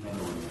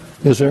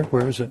 Is there?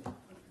 Where is it?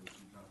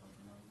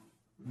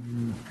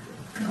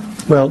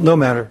 Well, no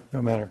matter.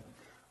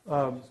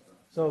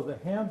 So the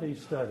Hamdi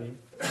study,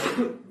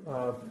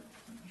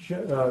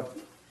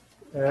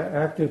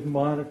 active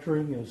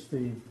monitoring is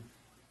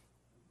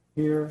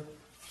here,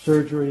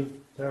 surgery,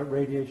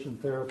 radiation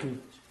therapy,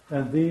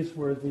 and these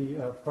were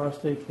the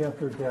prostate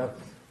cancer deaths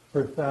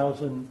per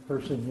 1,000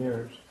 person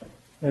years.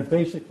 And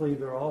basically,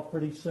 they're all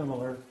pretty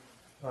similar.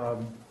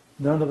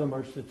 None of them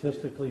are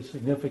statistically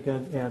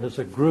significant, and as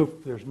a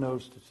group, there's no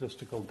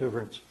statistical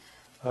difference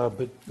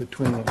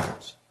between the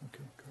groups.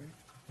 Okay, great.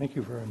 Thank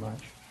you very much.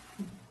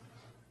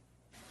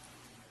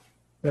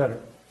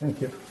 Better.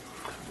 Thank you.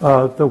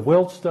 The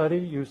Wilt study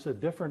used a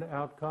different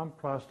outcome,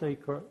 prostate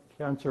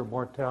cancer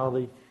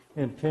mortality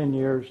in 10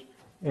 years,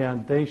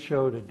 and they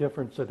showed a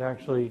difference that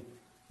actually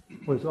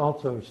was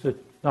also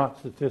not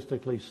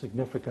statistically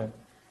significant,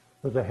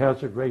 with a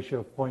hazard ratio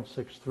of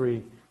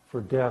 0.63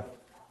 for death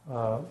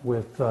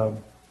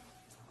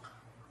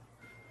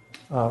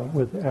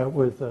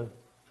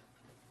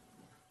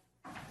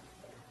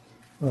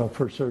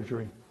for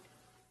surgery.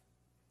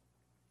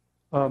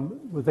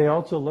 They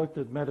also looked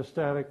at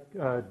metastatic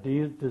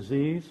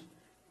disease,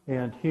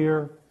 and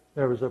here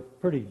there was a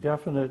pretty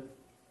definite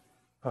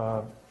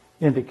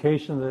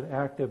indication that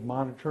active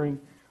monitoring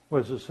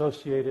was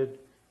associated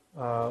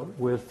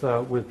with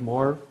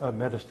more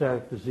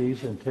metastatic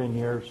disease in 10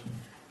 years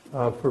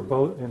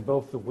in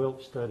both the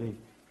Wilt study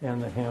and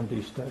the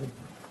Hamdi study.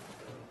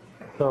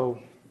 So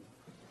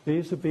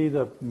these would be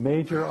the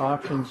major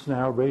options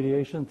now: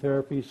 radiation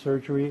therapy,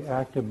 surgery,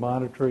 active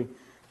monitoring.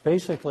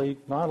 Basically,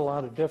 not a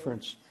lot of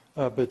difference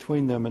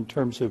between them in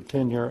terms of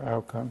 10-year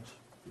outcomes.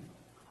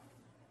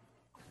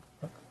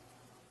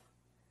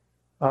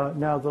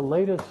 Now, the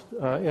latest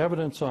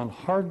evidence on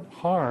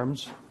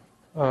harms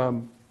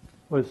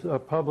was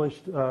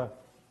published,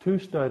 two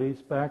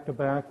studies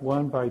back-to-back,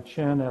 one by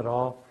Chen et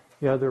al.,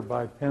 the other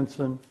by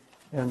Penson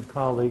and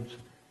colleagues.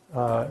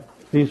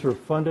 These were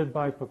funded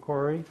by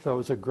PCORI, so it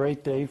was a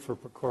great day for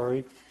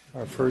PCORI,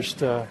 our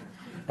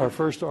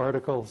first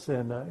articles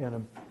in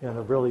a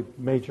really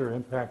major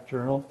impact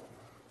journal.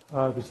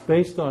 It was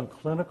based on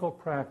clinical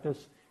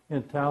practice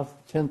in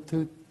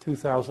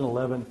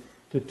 2011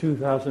 to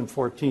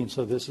 2014.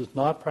 So this is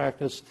not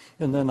practice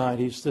in the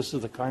 90s. This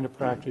is the kind of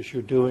practice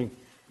you're doing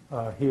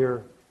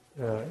here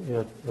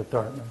at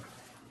Dartmouth.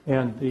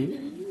 And the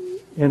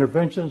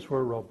interventions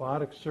were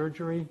robotic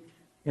surgery,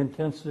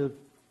 intensity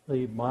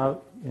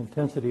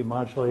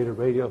modulated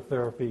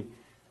radiotherapy,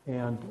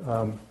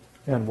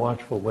 and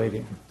watchful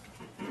waiting.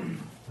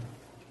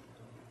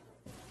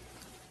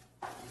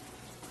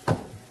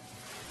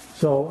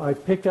 So I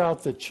picked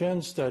out the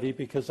Chen study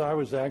because I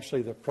was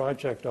actually the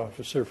project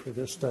officer for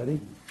this study.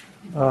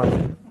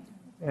 And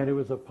it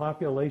was a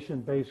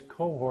population-based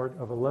cohort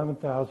of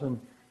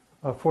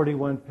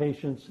 11,041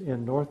 patients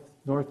in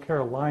North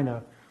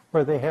Carolina,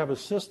 where they have a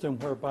system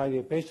whereby they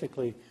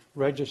basically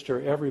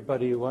register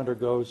everybody who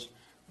undergoes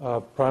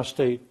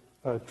prostate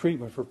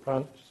treatment for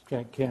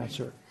prostate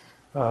cancer,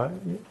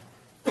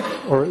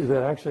 or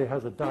that actually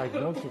has a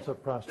diagnosis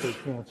of prostate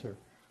cancer.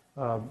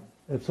 And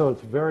so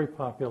it's very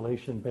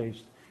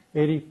population-based.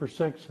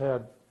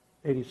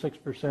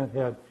 86%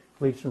 had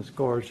Gleason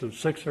scores of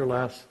 6 or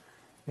less,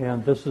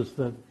 and this is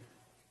the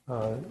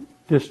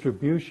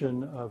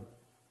distribution of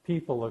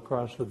people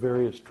across the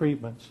various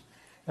treatments.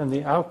 And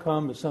the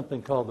outcome is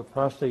something called the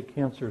Prostate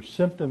Cancer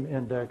Symptom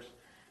Index,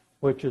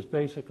 which is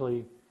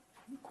basically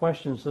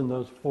questions in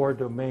those 4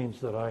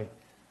 domains that I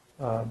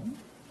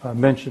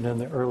mentioned in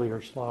the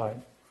earlier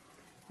slide.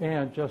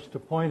 And just to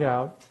point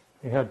out,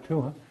 we had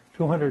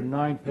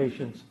 209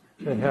 patients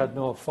that had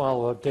no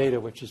follow-up data,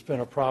 which has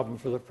been a problem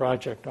for the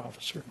project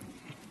officer.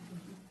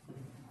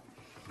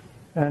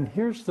 And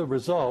here's the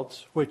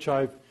results, which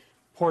I've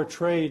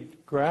portrayed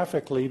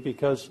graphically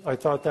because I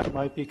thought that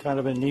might be kind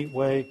of a neat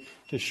way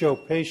to show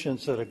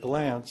patients at a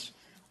glance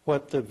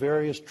what the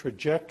various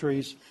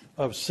trajectories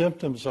of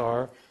symptoms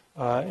are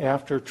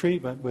after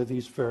treatment with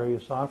these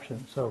various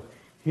options. So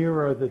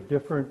here are the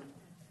different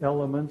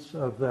elements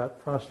of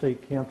that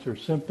prostate cancer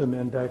symptom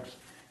index,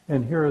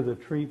 and here are the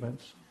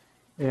treatments.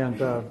 And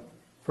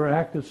for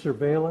active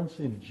surveillance,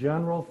 in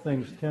general,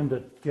 things tend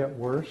to get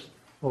worse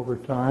over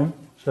time,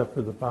 except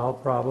for the bowel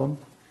problem.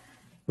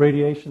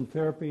 Radiation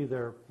therapy,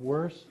 they're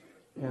worse,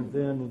 and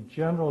then in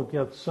general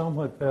get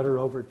somewhat better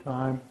over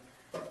time.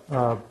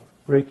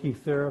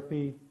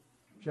 Brachytherapy,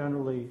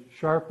 generally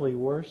sharply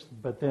worse,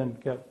 but then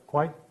get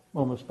quite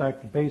almost back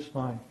to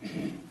baseline.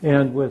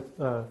 And with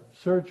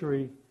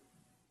surgery,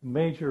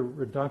 major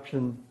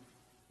reduction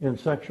in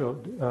sexual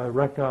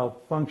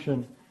erectile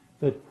function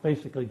that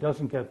basically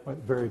doesn't get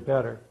very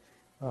better.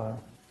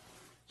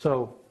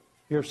 So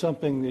here's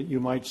something that you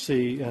might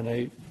see in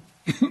a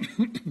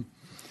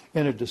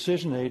in a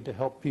decision aid to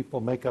help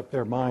people make up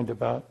their mind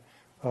about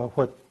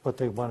what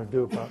they want to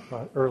do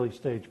about early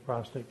stage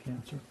prostate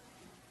cancer.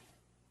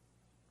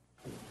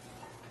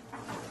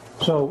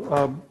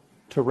 So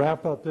to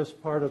wrap up this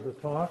part of the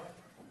talk,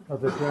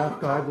 the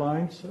draft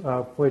guidelines,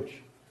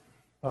 which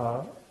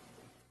I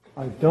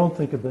don't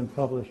think have been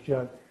published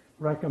yet,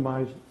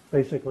 recognize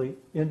basically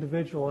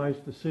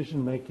individualized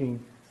decision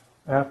making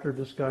after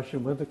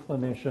discussion with the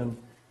clinician,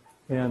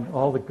 and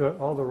all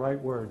the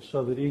right words,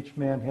 so that each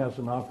man has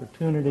an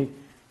opportunity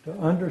to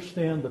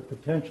understand the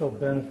potential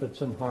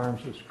benefits and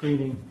harms of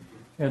screening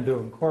and to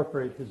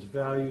incorporate his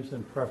values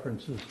and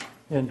preferences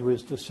into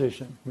his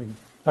decision. I mean,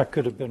 that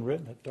could have been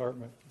written at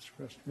Dartmouth. It's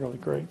really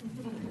great.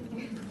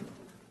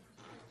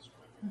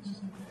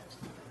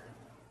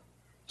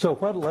 So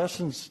what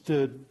lessons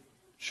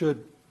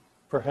should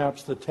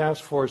perhaps the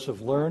task force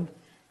have learned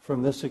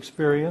from this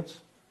experience?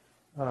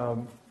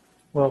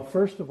 Well,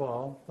 first of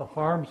all, the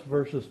harms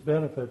versus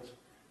benefits,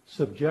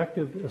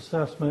 subjective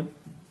assessment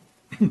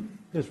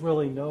is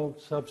really no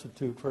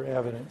substitute for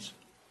evidence,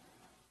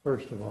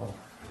 first of all.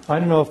 I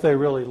don't know if they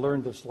really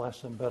learned this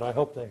lesson, but I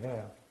hope they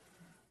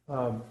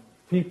have.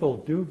 People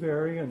do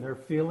vary in their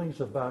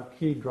feelings about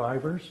key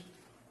drivers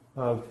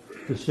of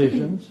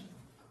decisions,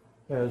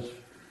 as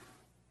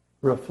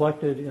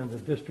reflected in the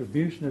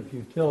distribution of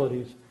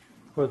utilities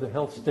for the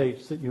health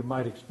states that you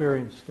might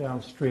experience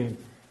downstream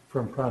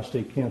from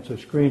prostate cancer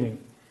screening.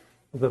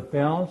 The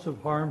balance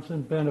of harms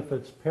and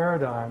benefits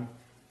paradigm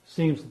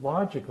seems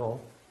logical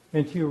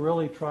until you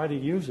really try to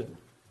use it.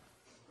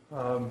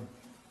 And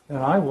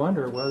I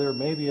wonder whether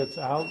maybe it's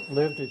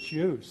outlived its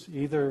use.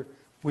 Either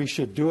we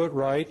should do it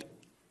right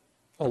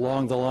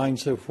along the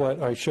lines of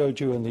what I showed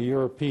you in the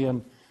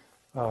European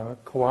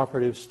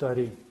cooperative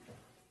study,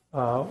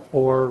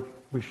 or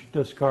we should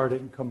discard it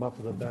and come up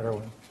with a better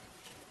one.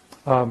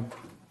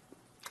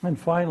 And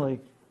finally,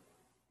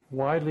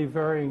 widely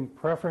varying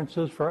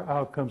preferences for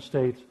outcome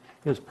states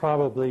is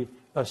probably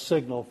a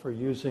signal for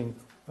using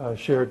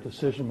shared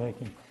decision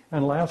making.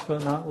 And last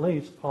but not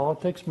least,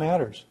 politics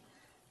matters.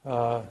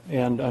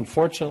 And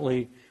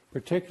unfortunately,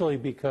 particularly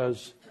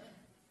because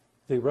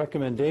the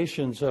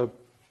recommendations of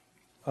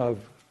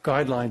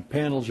guideline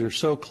panels are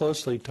so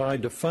closely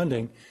tied to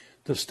funding,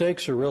 the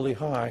stakes are really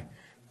high.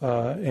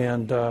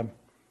 And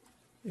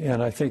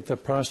I think the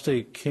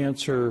prostate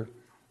cancer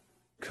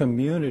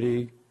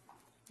community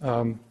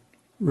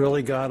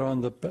really got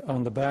on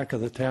the back of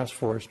the task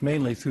force,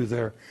 mainly through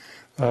their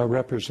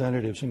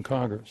representatives in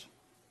Congress.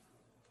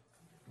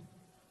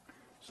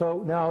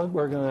 So now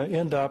we're going to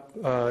end up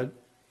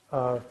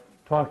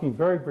talking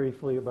very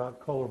briefly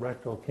about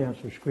colorectal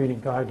cancer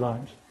screening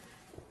guidelines.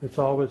 It's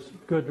always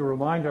good to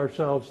remind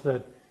ourselves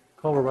that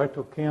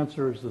colorectal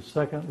cancer is the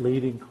second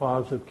leading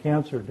cause of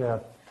cancer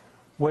death,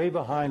 way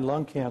behind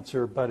lung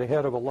cancer, but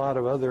ahead of a lot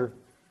of other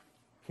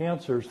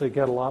cancers that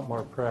get a lot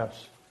more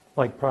press,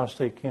 like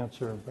prostate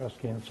cancer and breast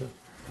cancer.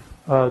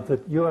 The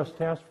U.S.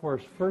 Task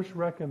Force first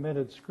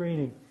recommended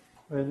screening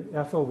in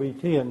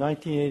FOBT in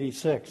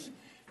 1986.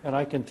 And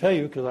I can tell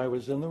you, because I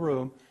was in the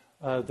room,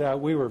 that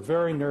we were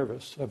very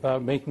nervous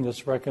about making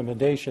this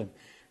recommendation.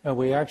 And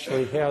we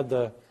actually had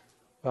the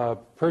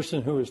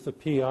person who was the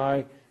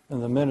PI in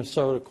the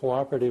Minnesota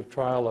cooperative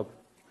trial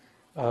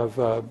of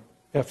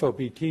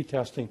FOBT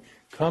testing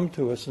come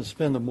to us and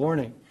spend the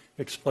morning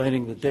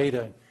explaining the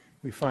data.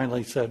 We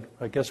finally said,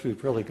 I guess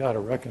we've really got to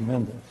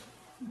recommend this.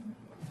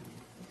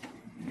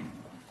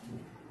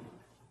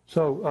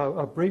 So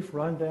a brief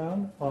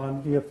rundown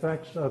on the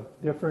effects of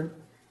different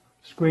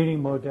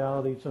screening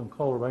modalities on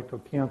colorectal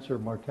cancer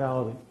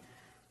mortality.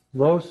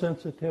 Low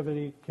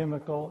sensitivity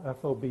chemical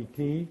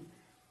FOBT,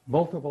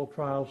 multiple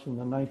trials in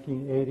the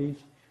 1980s,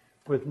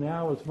 with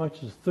now as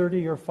much as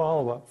 30-year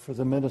follow-up for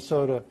the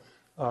Minnesota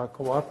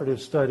cooperative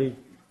study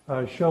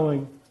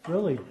showing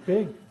really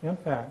big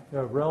impact,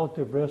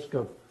 relative risk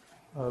of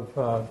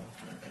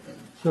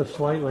just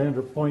slightly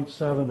under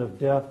 0.7 of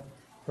death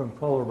from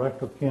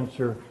colorectal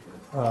cancer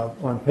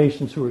on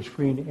patients who were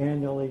screened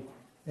annually,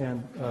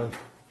 and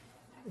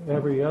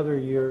every other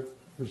year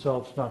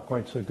results not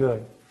quite so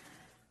good.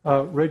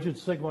 Rigid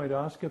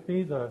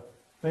sigmoidoscopy, the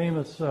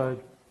famous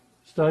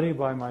study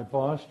by my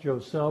boss, Joe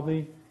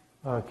Selby,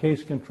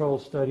 case control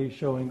study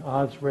showing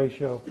odds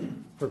ratio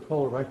for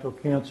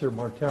colorectal cancer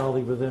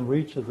mortality within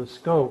reach of the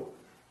scope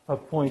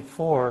of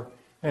 0.4.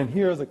 And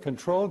here the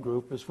control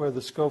group is where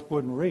the scope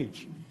wouldn't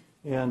reach.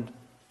 And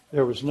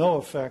there was no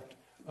effect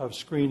of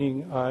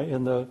screening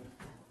in the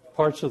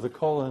parts of the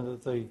colon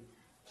that the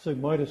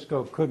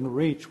sigmoidoscope couldn't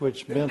reach,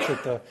 which meant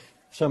that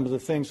some of the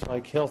things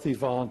like healthy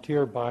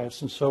volunteer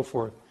bias and so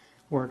forth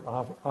weren't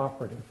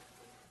operative.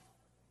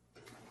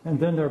 And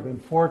then there have been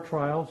 4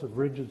 trials of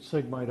rigid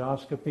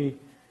sigmoidoscopy.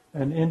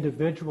 An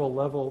individual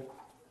level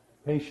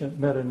patient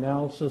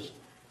meta-analysis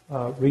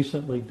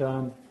recently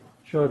done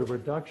showed a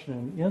reduction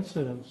in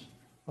incidence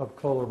of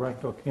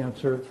colorectal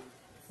cancer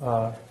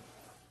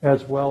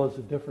as well as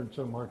a difference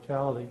in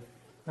mortality.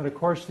 And of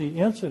course the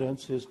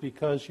incidence is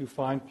because you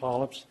find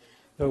polyps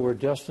that were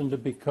destined to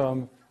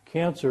become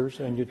cancers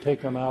and you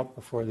take them out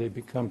before they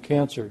become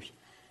cancers.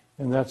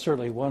 And that's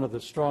certainly one of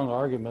the strong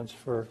arguments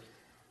for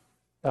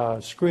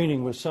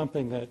screening with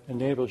something that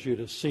enables you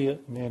to see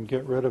it and then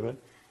get rid of it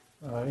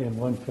in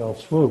one fell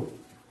swoop.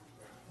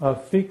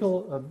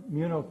 Fecal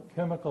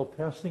immunochemical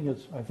testing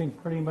has, I think,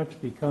 pretty much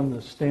become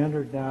the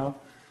standard now.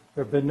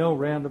 There have been no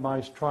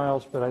randomized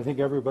trials, but I think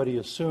everybody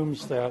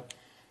assumes that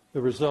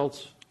the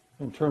results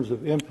in terms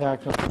of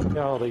impact on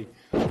mortality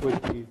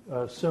would be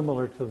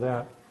similar to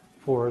that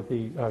for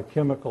the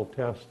chemical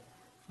test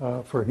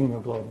for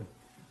hemoglobin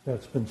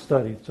that's been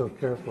studied so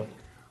carefully.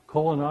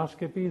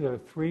 Colonoscopy, there are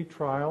 3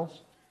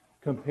 trials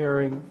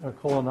comparing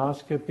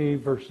colonoscopy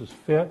versus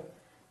FIT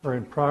are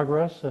in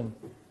progress, and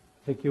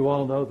I think you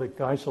all know that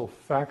Geisel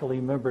faculty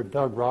member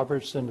Doug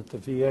Robertson at the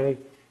VA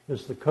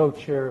is the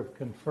co-chair of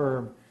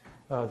CONFIRM,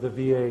 the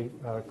VA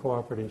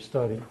cooperative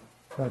study.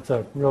 That's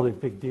a really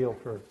big deal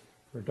for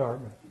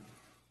Dartmouth.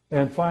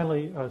 And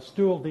finally,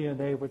 stool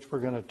DNA, which we're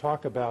going to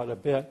talk about a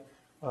bit,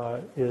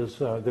 there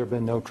have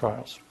been no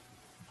trials.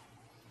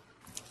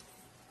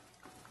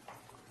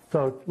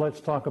 So let's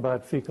talk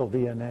about fecal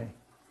DNA.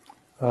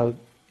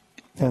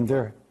 And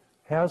there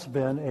has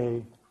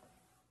been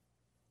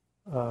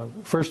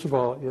first of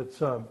all,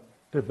 it's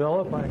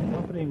developed by a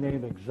company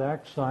named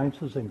Exact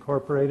Sciences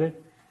Incorporated,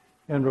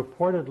 and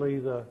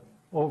reportedly the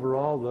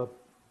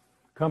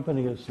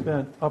company has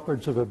spent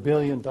upwards of $1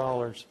 billion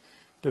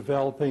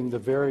developing the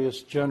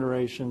various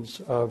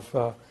generations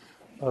of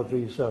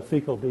these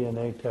fecal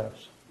DNA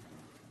tests.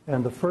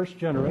 And the first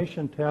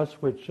generation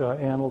test, which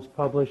Annals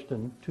published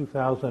in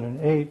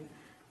 2008,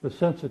 the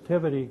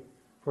sensitivity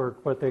for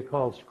what they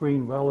call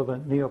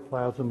screen-relevant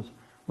neoplasms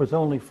was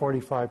only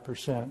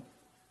 45%,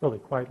 really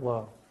quite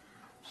low.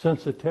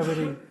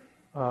 Sensitivity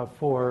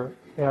for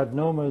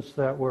adenomas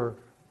that were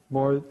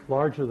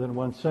larger than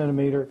 1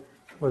 centimeter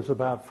was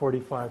about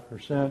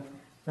 45%,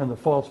 and the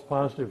false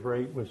positive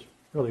rate was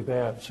really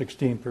bad,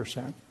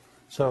 16%.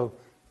 So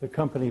the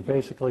company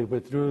basically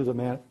withdrew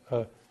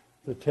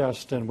the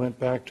test and went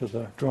back to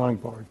the drawing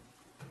board.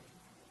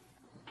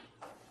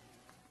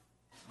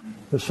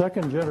 The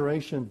second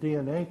generation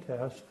DNA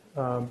test,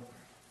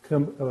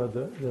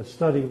 the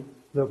study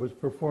that was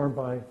performed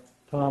by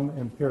Tom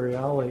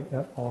Imperiali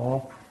et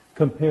al.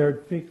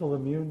 Compared fecal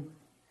immune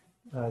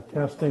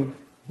testing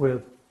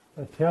with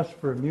a test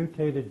for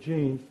mutated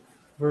genes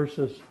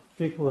versus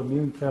fecal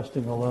immune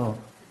testing alone.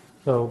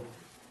 So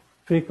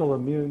fecal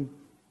immune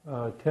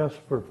test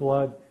for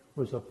blood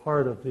was a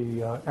part of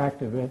the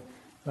active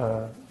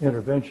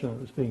intervention that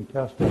was being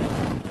tested.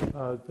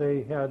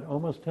 They had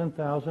almost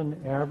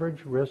 10,000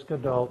 average risk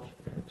adults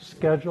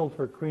scheduled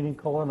for screening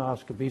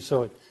colonoscopy,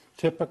 so a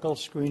typical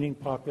screening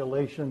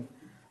population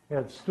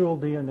had stool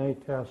DNA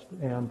test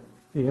and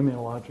the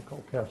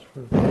immunological test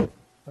for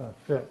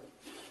FIT.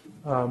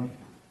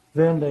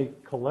 Then they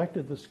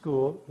collected the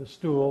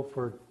stool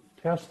for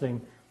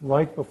testing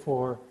right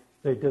before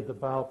they did the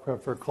bowel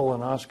prep for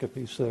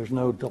colonoscopy, so there's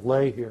no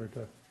delay here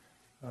to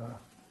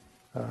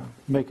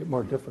make it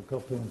more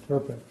difficult to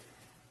interpret.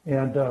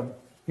 And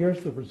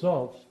here's the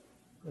results.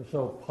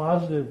 So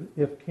positive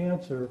if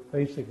cancer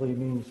basically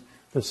means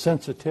the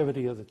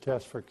sensitivity of the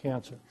test for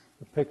cancer,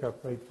 the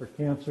pickup rate for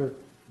cancer,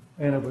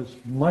 and it was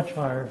much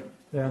higher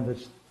than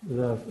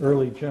the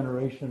early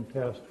generation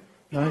test,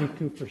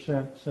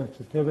 92%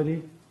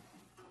 sensitivity,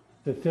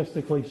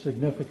 statistically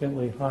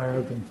significantly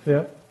higher than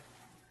FIT,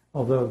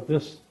 although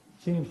this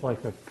seems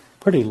like a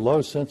pretty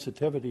low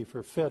sensitivity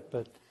for FIT,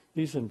 but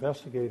these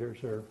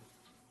investigators are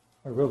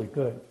really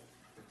good.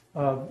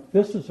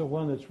 This is the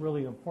one that's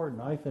really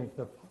important. I think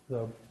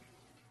the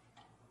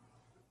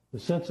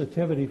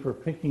sensitivity for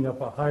picking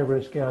up a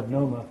high-risk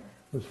adenoma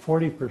was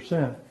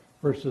 40%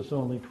 versus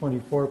only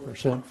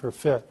 24% for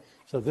FIT.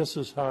 So this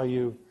is how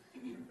you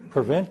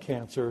prevent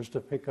cancers, to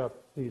pick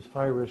up these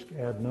high-risk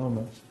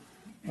adenomas.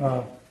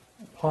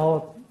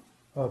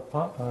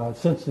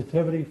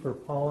 Sensitivity for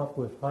polyp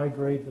with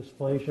high-grade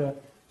dysplasia,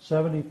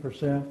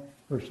 70%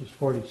 versus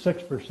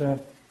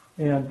 46%,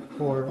 and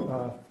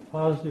for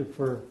positive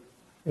for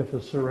if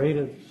a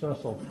serrated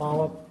sessile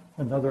polyp,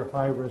 another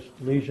high-risk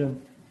lesion,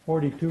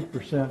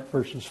 42%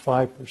 versus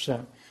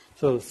 5%.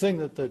 So the thing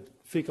that the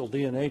fecal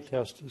DNA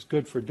test is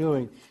good for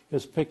doing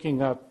is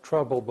picking up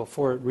trouble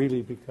before it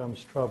really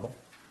becomes trouble.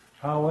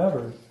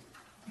 However,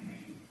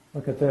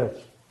 look at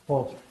this,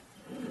 false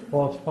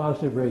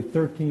positive rate,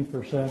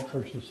 13%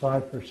 versus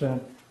 5%,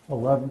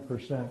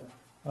 11%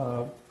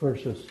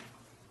 versus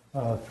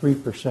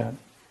 3%.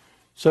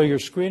 So you're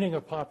screening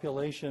a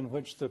population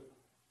which the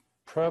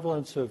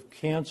prevalence of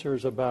cancer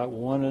is about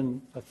 1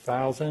 in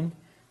 1,000,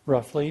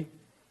 roughly.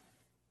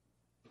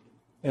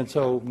 And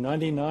so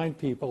 99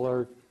 people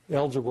are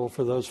eligible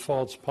for those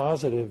false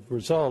positive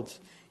results.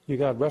 You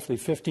got roughly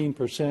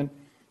 15%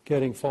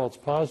 getting false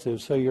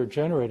positives, so you're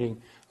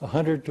generating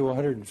 100 to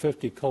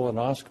 150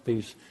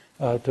 colonoscopies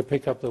to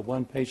pick up the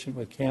one patient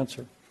with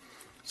cancer.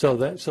 So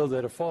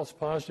that a false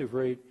positive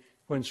rate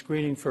when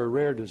screening for a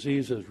rare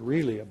disease is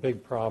really a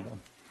big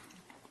problem.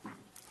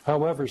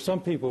 However,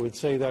 some people would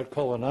say that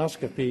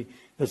colonoscopy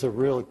is a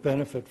real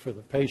benefit for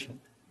the patient.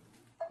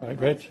 Right,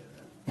 Rich?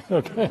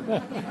 Okay.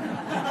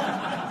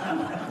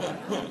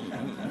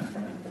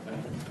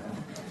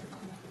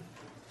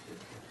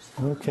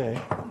 Okay.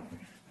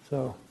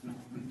 So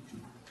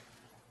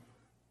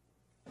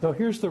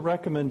here's the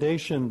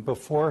recommendation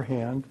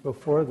beforehand,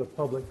 before the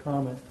public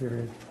comment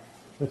period.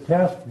 The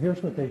task,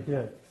 here's what they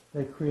did.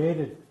 They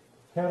created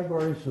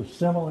categories of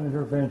similar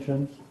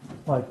interventions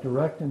like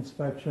direct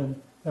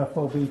inspection,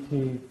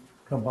 FOBT,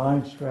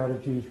 combined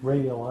strategies,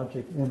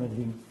 radiologic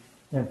imaging,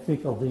 and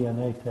fecal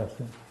DNA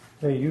testing.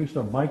 They used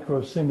a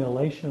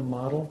micro-simulation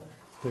model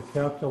to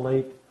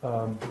calculate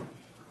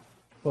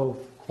both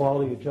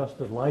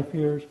quality-adjusted life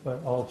years,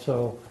 but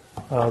also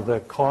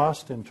the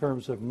cost in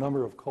terms of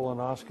number of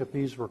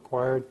colonoscopies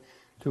required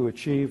to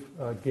achieve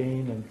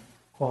gain in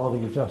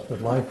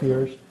quality-adjusted life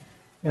years.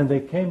 And they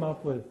came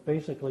up with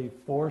basically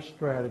 3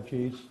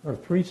 strategies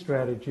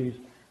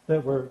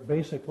that were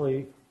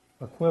basically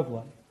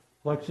equivalent.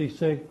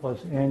 FlexiSig plus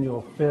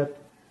annual FIT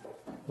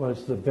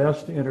was the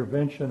best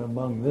intervention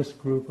among this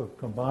group of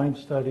combined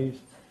studies.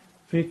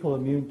 Fecal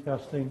immune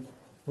testing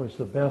was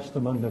the best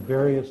among the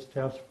various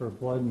tests for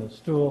blood in the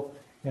stool,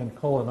 and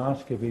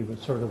colonoscopy was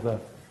sort of the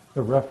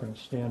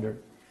reference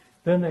standard.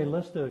 Then they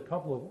listed a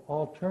couple of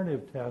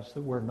alternative tests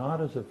that were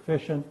not as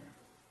efficient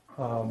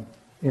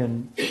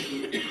in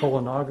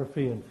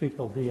colonography and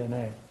fecal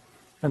DNA.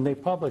 And they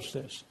published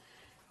this.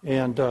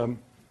 And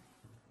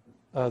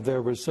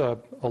there was a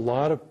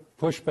lot of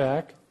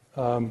pushback.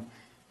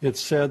 It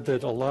said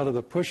that a lot of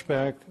the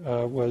pushback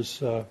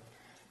was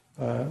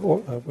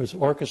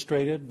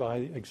orchestrated by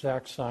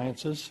Exact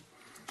Sciences.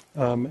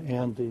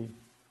 And the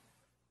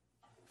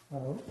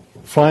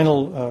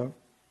final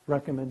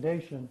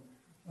recommendation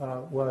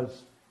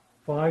was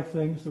 5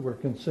 things that were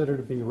considered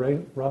to be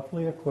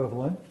roughly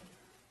equivalent,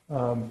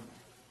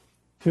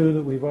 2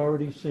 that we've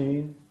already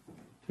seen,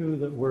 2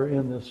 that were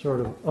in this sort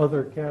of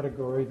other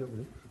category that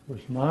was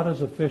not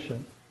as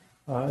efficient,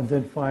 and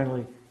then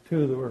finally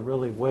 2 that were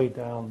really way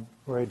down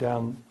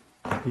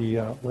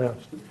the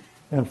list.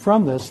 And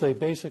from this, they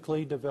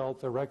basically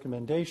developed a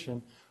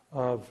recommendation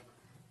of,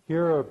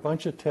 here are a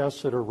bunch of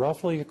tests that are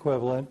roughly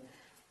equivalent.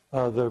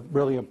 The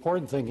really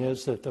important thing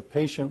is that the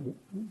patient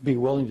be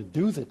willing to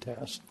do the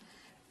test.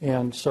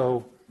 And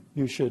so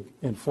you should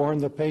inform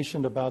the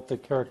patient about the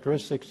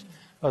characteristics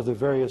of the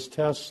various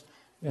tests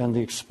and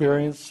the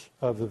experience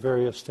of the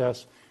various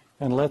tests,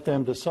 and let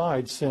them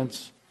decide,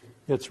 since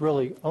it's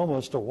really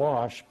almost a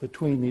wash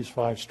between these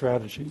 5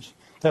 strategies.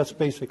 That's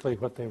basically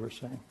what they were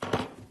saying.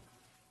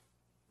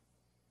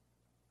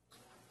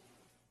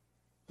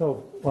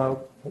 So,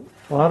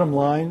 bottom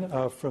line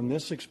from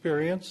this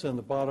experience and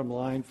the bottom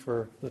line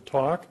for the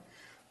talk,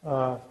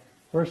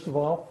 first of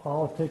all,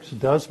 politics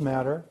does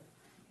matter.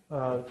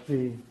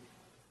 The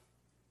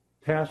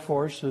task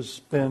force has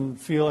been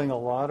feeling a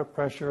lot of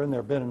pressure, and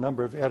there have been a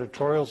number of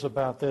editorials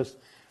about this,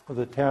 with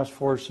the task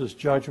force's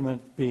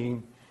judgment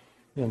being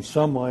in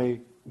some way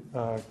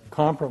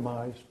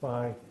compromised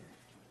by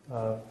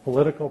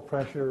political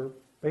pressure,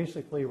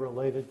 basically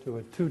related to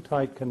a too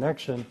tight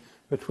connection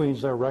between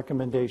their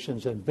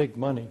recommendations and big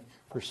money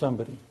for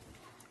somebody.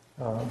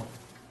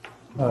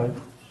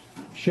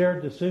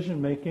 Shared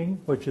decision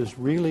making, which is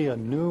really a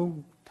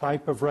new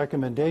type of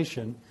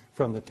recommendation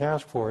from the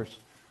task force,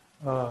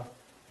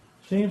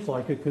 seems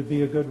like it could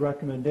be a good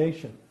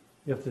recommendation.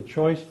 If the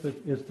choice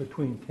is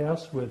between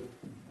tests with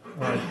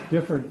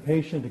different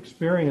patient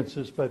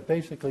experiences but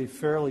basically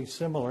fairly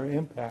similar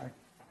impact,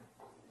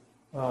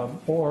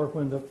 or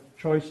when the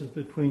choice is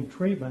between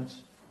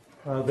treatments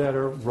that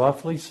are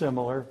roughly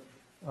similar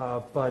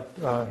but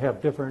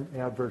have different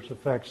adverse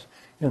effects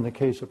in the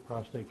case of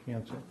prostate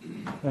cancer.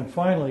 And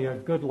finally, a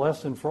good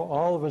lesson for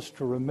all of us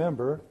to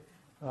remember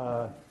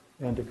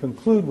and to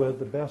conclude with,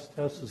 the best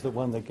test is the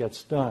one that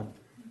gets done.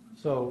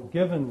 So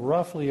given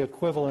roughly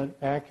equivalent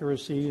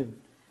accuracy,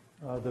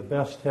 the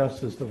best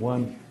test is the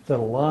one that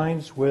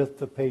aligns with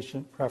the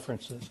patient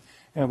preferences.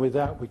 And with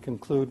that, we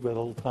conclude with a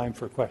little time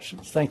for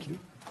questions. Thank you.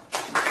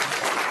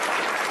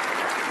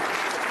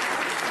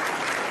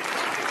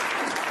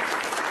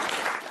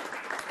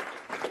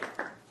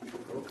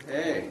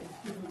 Okay.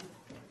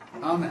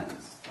 Comments,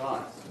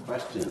 thoughts,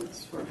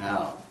 questions for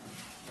Hal?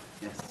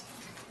 Yes.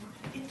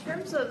 In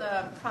terms of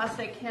the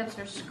prostate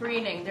cancer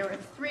screening, there were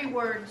 3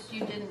 words you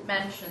didn't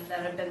mention that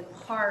have been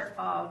part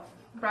of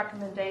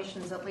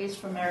recommendations, at least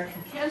from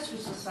American Cancer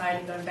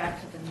Society, going back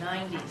to the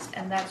 90s,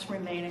 and that's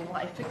remaining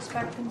life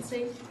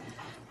expectancy.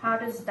 How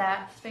does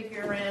that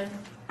figure in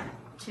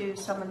to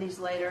some of these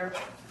later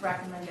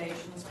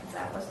recommendations? Because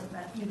that wasn't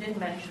you didn't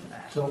mention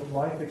that. So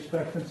life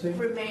expectancy?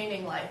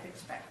 Remaining life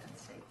expectancy.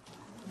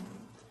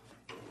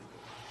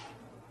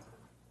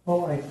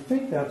 Well, I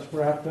think that's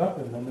wrapped up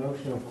in the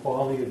notion of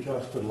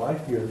quality-adjusted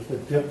life years.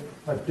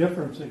 A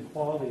difference in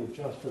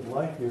quality-adjusted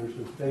life years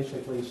is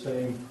basically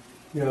saying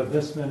you have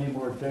this many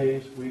more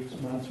days, weeks,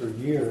 months, or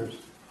years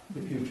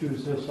if you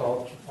choose this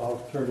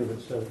alternative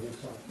instead of this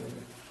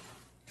alternative.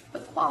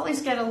 But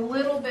qualities get a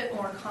little bit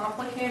more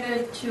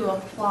complicated to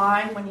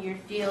apply when you're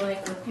dealing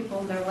with people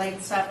in their late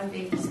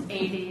 70s,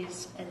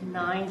 80s, and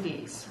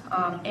 90s,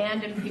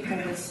 and in people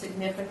with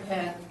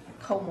significant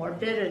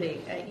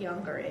comorbidity at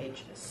younger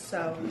ages.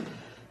 So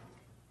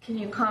can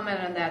you comment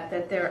on that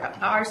there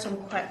are some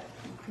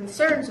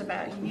concerns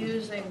about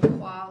using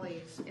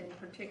qualities in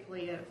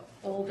particularly an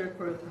older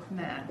group of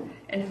men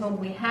in whom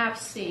we have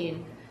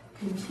seen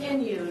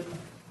continued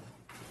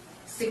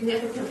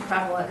significant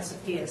prevalence of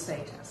PSA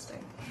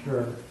testing?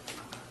 Sure.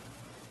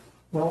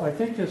 Well, I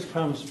think this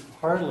comes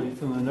partly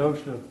from the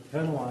notion of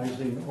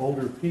penalizing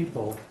older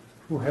people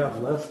who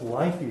have less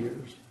life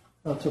years.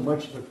 Not so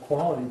much the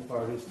quality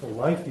part, it's the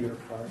life year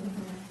part.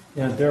 Mm-hmm.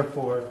 And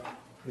therefore,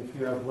 if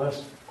you have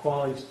less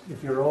qualities,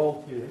 if you're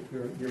old, you're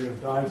going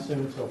to die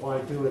soon, so why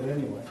do it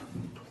anyway?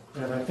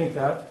 And I think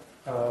that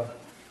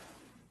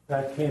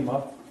came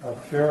up a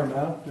fair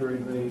amount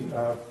during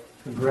the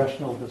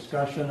congressional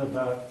discussion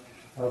about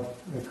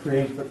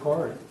creating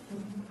PCORI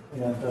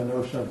and the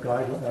notion of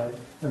guidelines.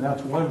 And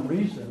that's one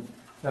reason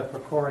that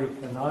PCORI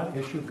cannot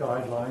issue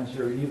guidelines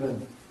or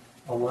even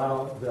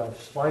allow the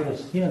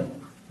slightest hint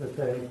that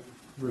the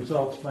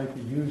results might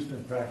be used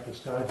in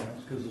practice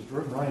guidelines, because it's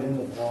written right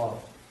into the law.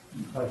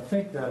 I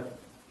think that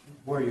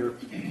where you're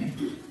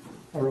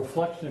a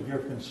reflection of your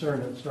concern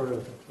is sort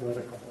of the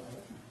political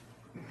level.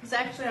 Because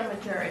actually I'm a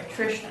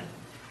geriatrician,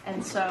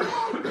 and so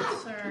the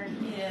concern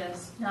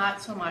is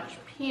not so much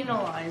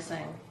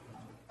penalizing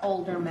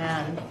older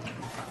men,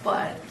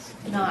 but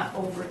not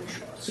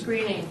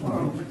over-screening or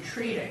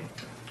over-treating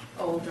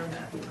older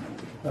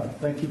men.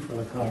 Thank you for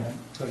the comment.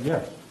 So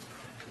yes.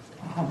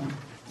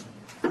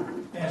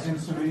 As in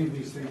so many of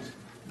these things,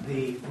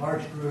 the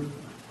large group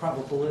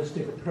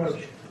probabilistic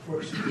approach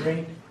works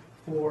great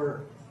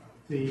for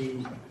the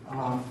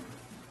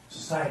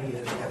society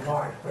at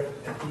large, but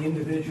at the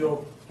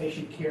individual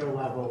patient care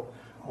level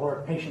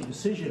or patient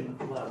decision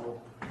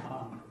level,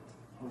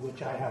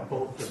 which I have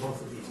both for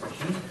both of these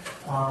issues,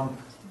 on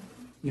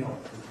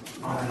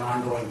an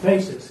ongoing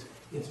basis,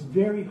 it's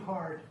very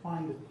hard to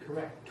find the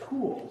correct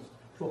tools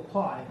to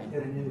apply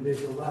at an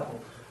individual level,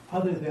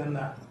 other than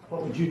the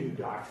 "what would you do,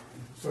 doc?"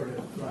 sort of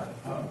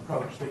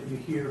approach that you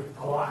hear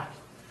a lot.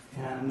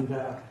 And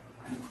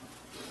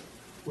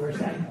where's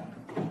that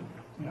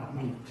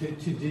going?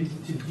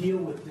 To deal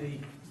with the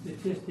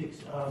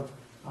statistics of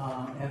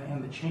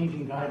and the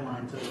changing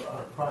guidelines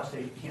of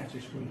prostate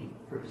cancer screening,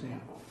 for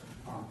example,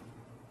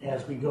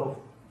 as we go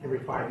every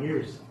 5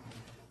 years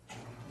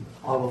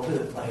all over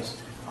the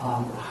place,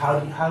 how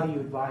do you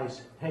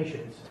advise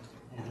patients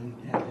and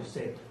just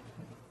say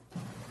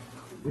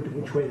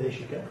which way they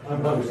should go?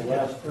 I'm not the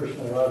last person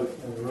in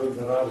the room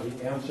that ought to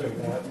be answering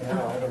that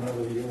now. I don't know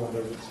whether you want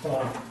to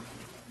respond.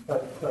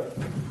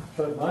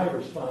 But my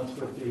response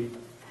would be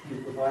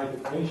you provide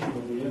the patient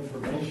with the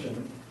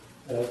information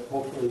that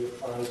hopefully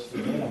applies to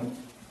them,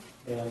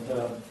 and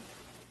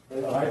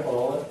they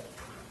eyeball it,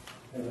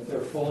 And if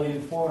they're fully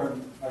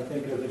informed, I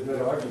think there's a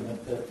good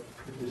argument that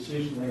the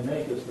decision they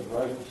make is the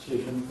right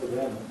decision for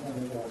them,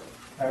 and it'll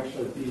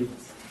actually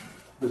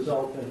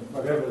result in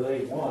whatever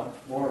they want,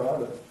 more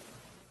of it.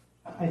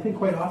 I think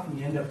quite often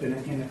you end up in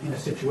a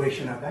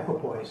situation of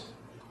equipoise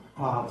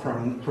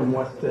from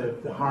what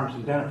the harms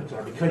and benefits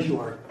are, because you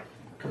are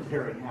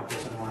comparing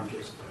apples and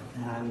oranges,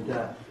 and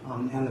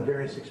the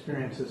various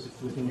experiences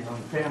within your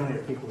own family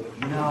or people that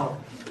you know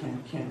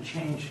can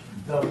change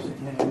those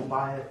and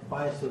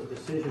bias those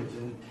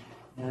decisions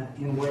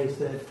in ways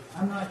that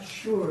I'm not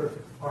sure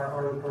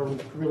are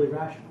really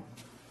rational.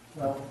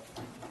 Well,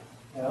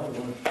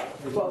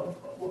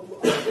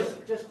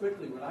 just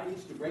quickly, what I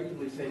used to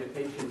regularly say to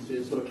patients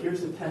is, look,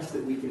 here's a test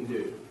that we can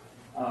do.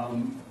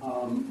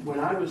 When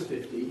I was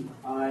 50,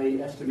 I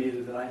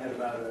estimated that I had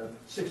about a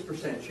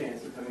 6%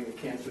 chance of having a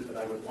cancer that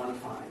I would want to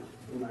find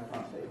in my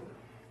prostate.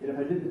 And if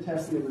I did the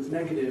test and it was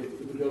negative,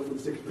 it would go from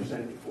 6% to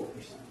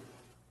 4%.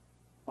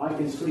 I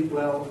can sleep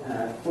well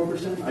at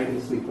 4%, I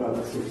can sleep well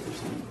at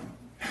 6%.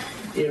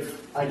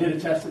 If I did a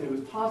test and it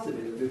was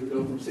positive, it would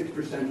go from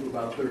 6% to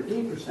about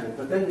 13%,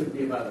 but then there would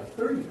be about a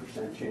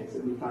 30% chance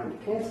that we find a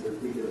cancer if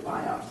we did a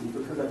biopsy,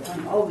 because I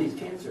find all these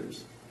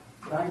cancers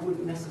that I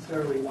wouldn't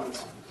necessarily want to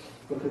find,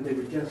 because they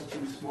were just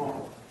too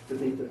small to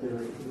think that they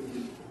were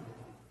easy.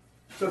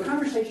 So a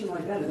conversation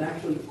like that is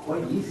actually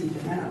quite easy to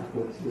have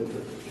with the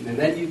patient. And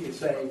then you could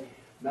say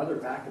another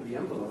back of the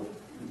envelope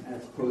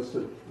as opposed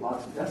to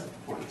lots of decimal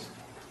points.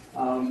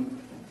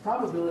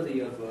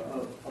 Probability of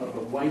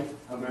a white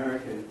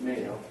American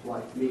male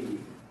like me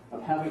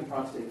of having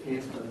prostate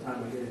cancer by the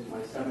time I get into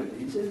my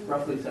 70s is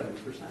roughly 70%.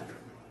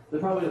 The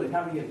probability of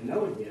having it and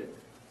knowing it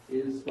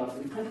is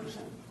roughly 10%.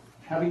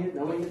 Having it,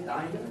 knowing it,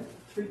 dying of it,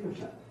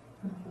 3%.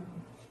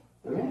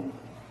 Okay?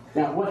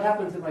 Now, what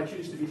happens if I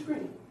choose to be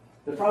screened?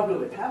 The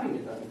probability of having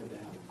it doesn't go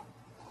down.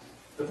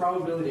 The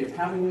probability of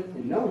having it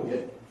and knowing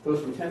it goes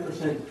from 10%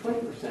 to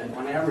 20%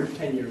 on average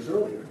 10 years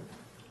earlier.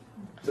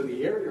 So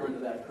the area under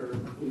that curve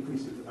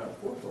increases about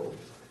fourfold.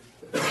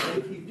 And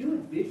if you do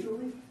it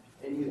visually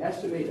and you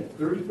estimate a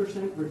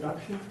 30%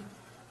 reduction,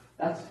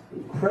 that's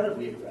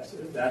incredibly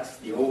aggressive. That's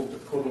the old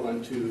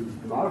equivalent to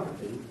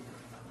mammography.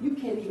 You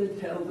can't even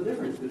tell the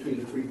difference between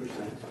the 3%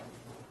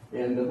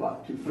 and the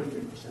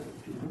 2.3%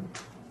 of people.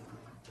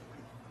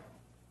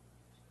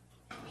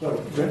 So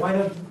why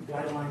don't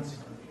guidelines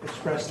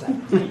express that?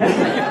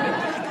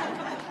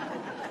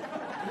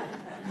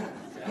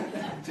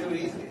 Too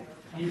easy.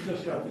 You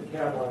just got the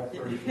Cadillac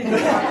first.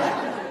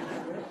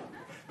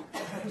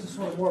 This is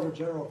sort of more of a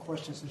general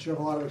question, since you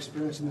have a lot of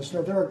experience in this. You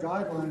know, there are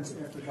guidelines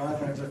after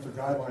guidelines after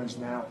guidelines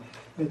now.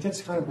 And it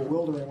gets kind of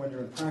bewildering when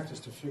you're in practice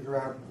to figure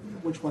out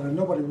which one, and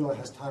nobody really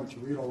has time to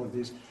read all of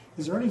these.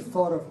 Is there any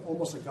thought of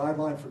almost a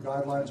guideline for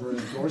guidelines or an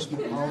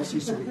endorsement policy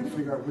so we can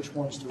figure out which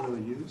ones to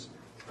really use?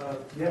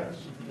 Yes,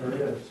 there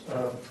is.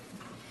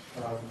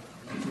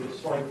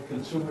 It's like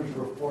Consumer's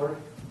Report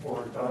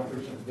for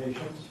doctors and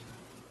patients.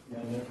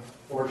 And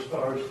 4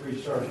 stars,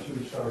 3 stars,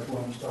 2 stars,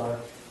 1 star.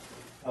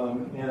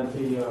 And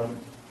the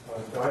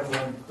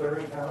Guideline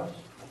Clearinghouse,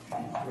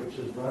 which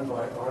is run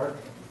by ARC,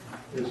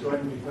 is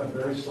going to become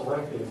very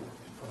selective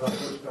about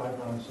which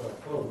guidelines are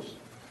post.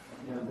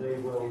 And they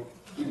will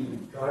be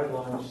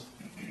guidelines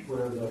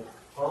where the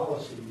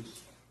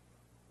policies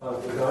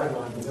of the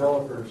guideline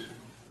developers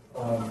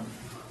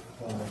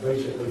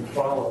basically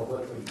follow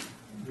what the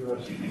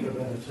U.S.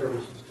 Preventive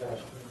Services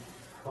Task Force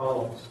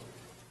follows.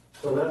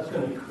 So that's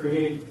going to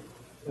create,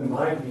 in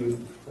my view,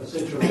 a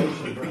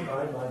situation where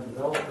guideline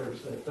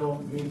developers that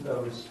don't meet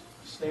those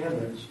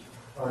standards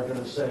are going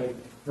to say,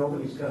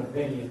 nobody's going to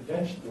pay any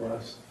attention to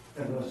us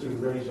unless we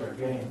raise our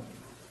game.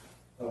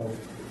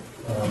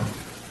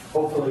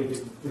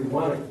 Hopefully, we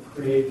want to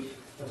create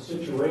a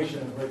situation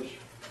in which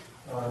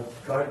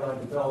guideline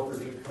developers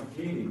are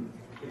competing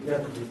to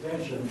get the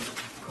attention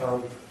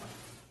of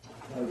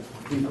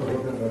people who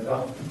are going to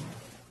adopt them.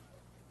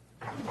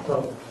 So,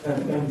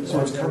 and it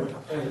sounds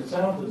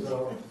as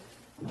though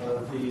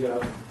the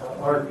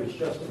ARC is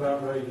just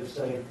about ready to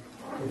say,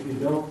 if you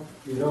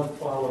don't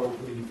follow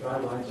the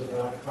guidelines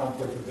about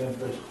conflict of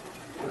interest,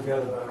 forget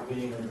about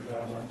being in the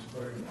guidelines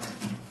for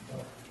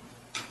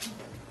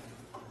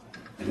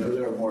I know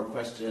there are more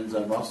questions.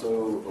 I'm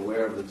also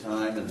aware of the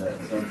time and that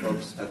some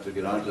folks have to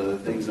get on to other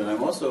things. And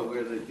I'm also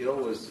aware that Gil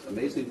was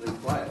amazingly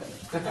quiet.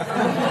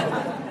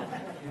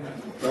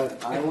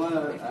 But I want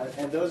to,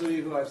 and those of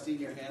you who have seen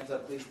your hands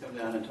up, please come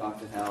down and talk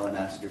to Hal and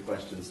ask your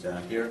questions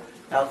down here.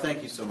 Hal,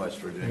 thank you so much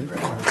for doing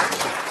great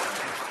work.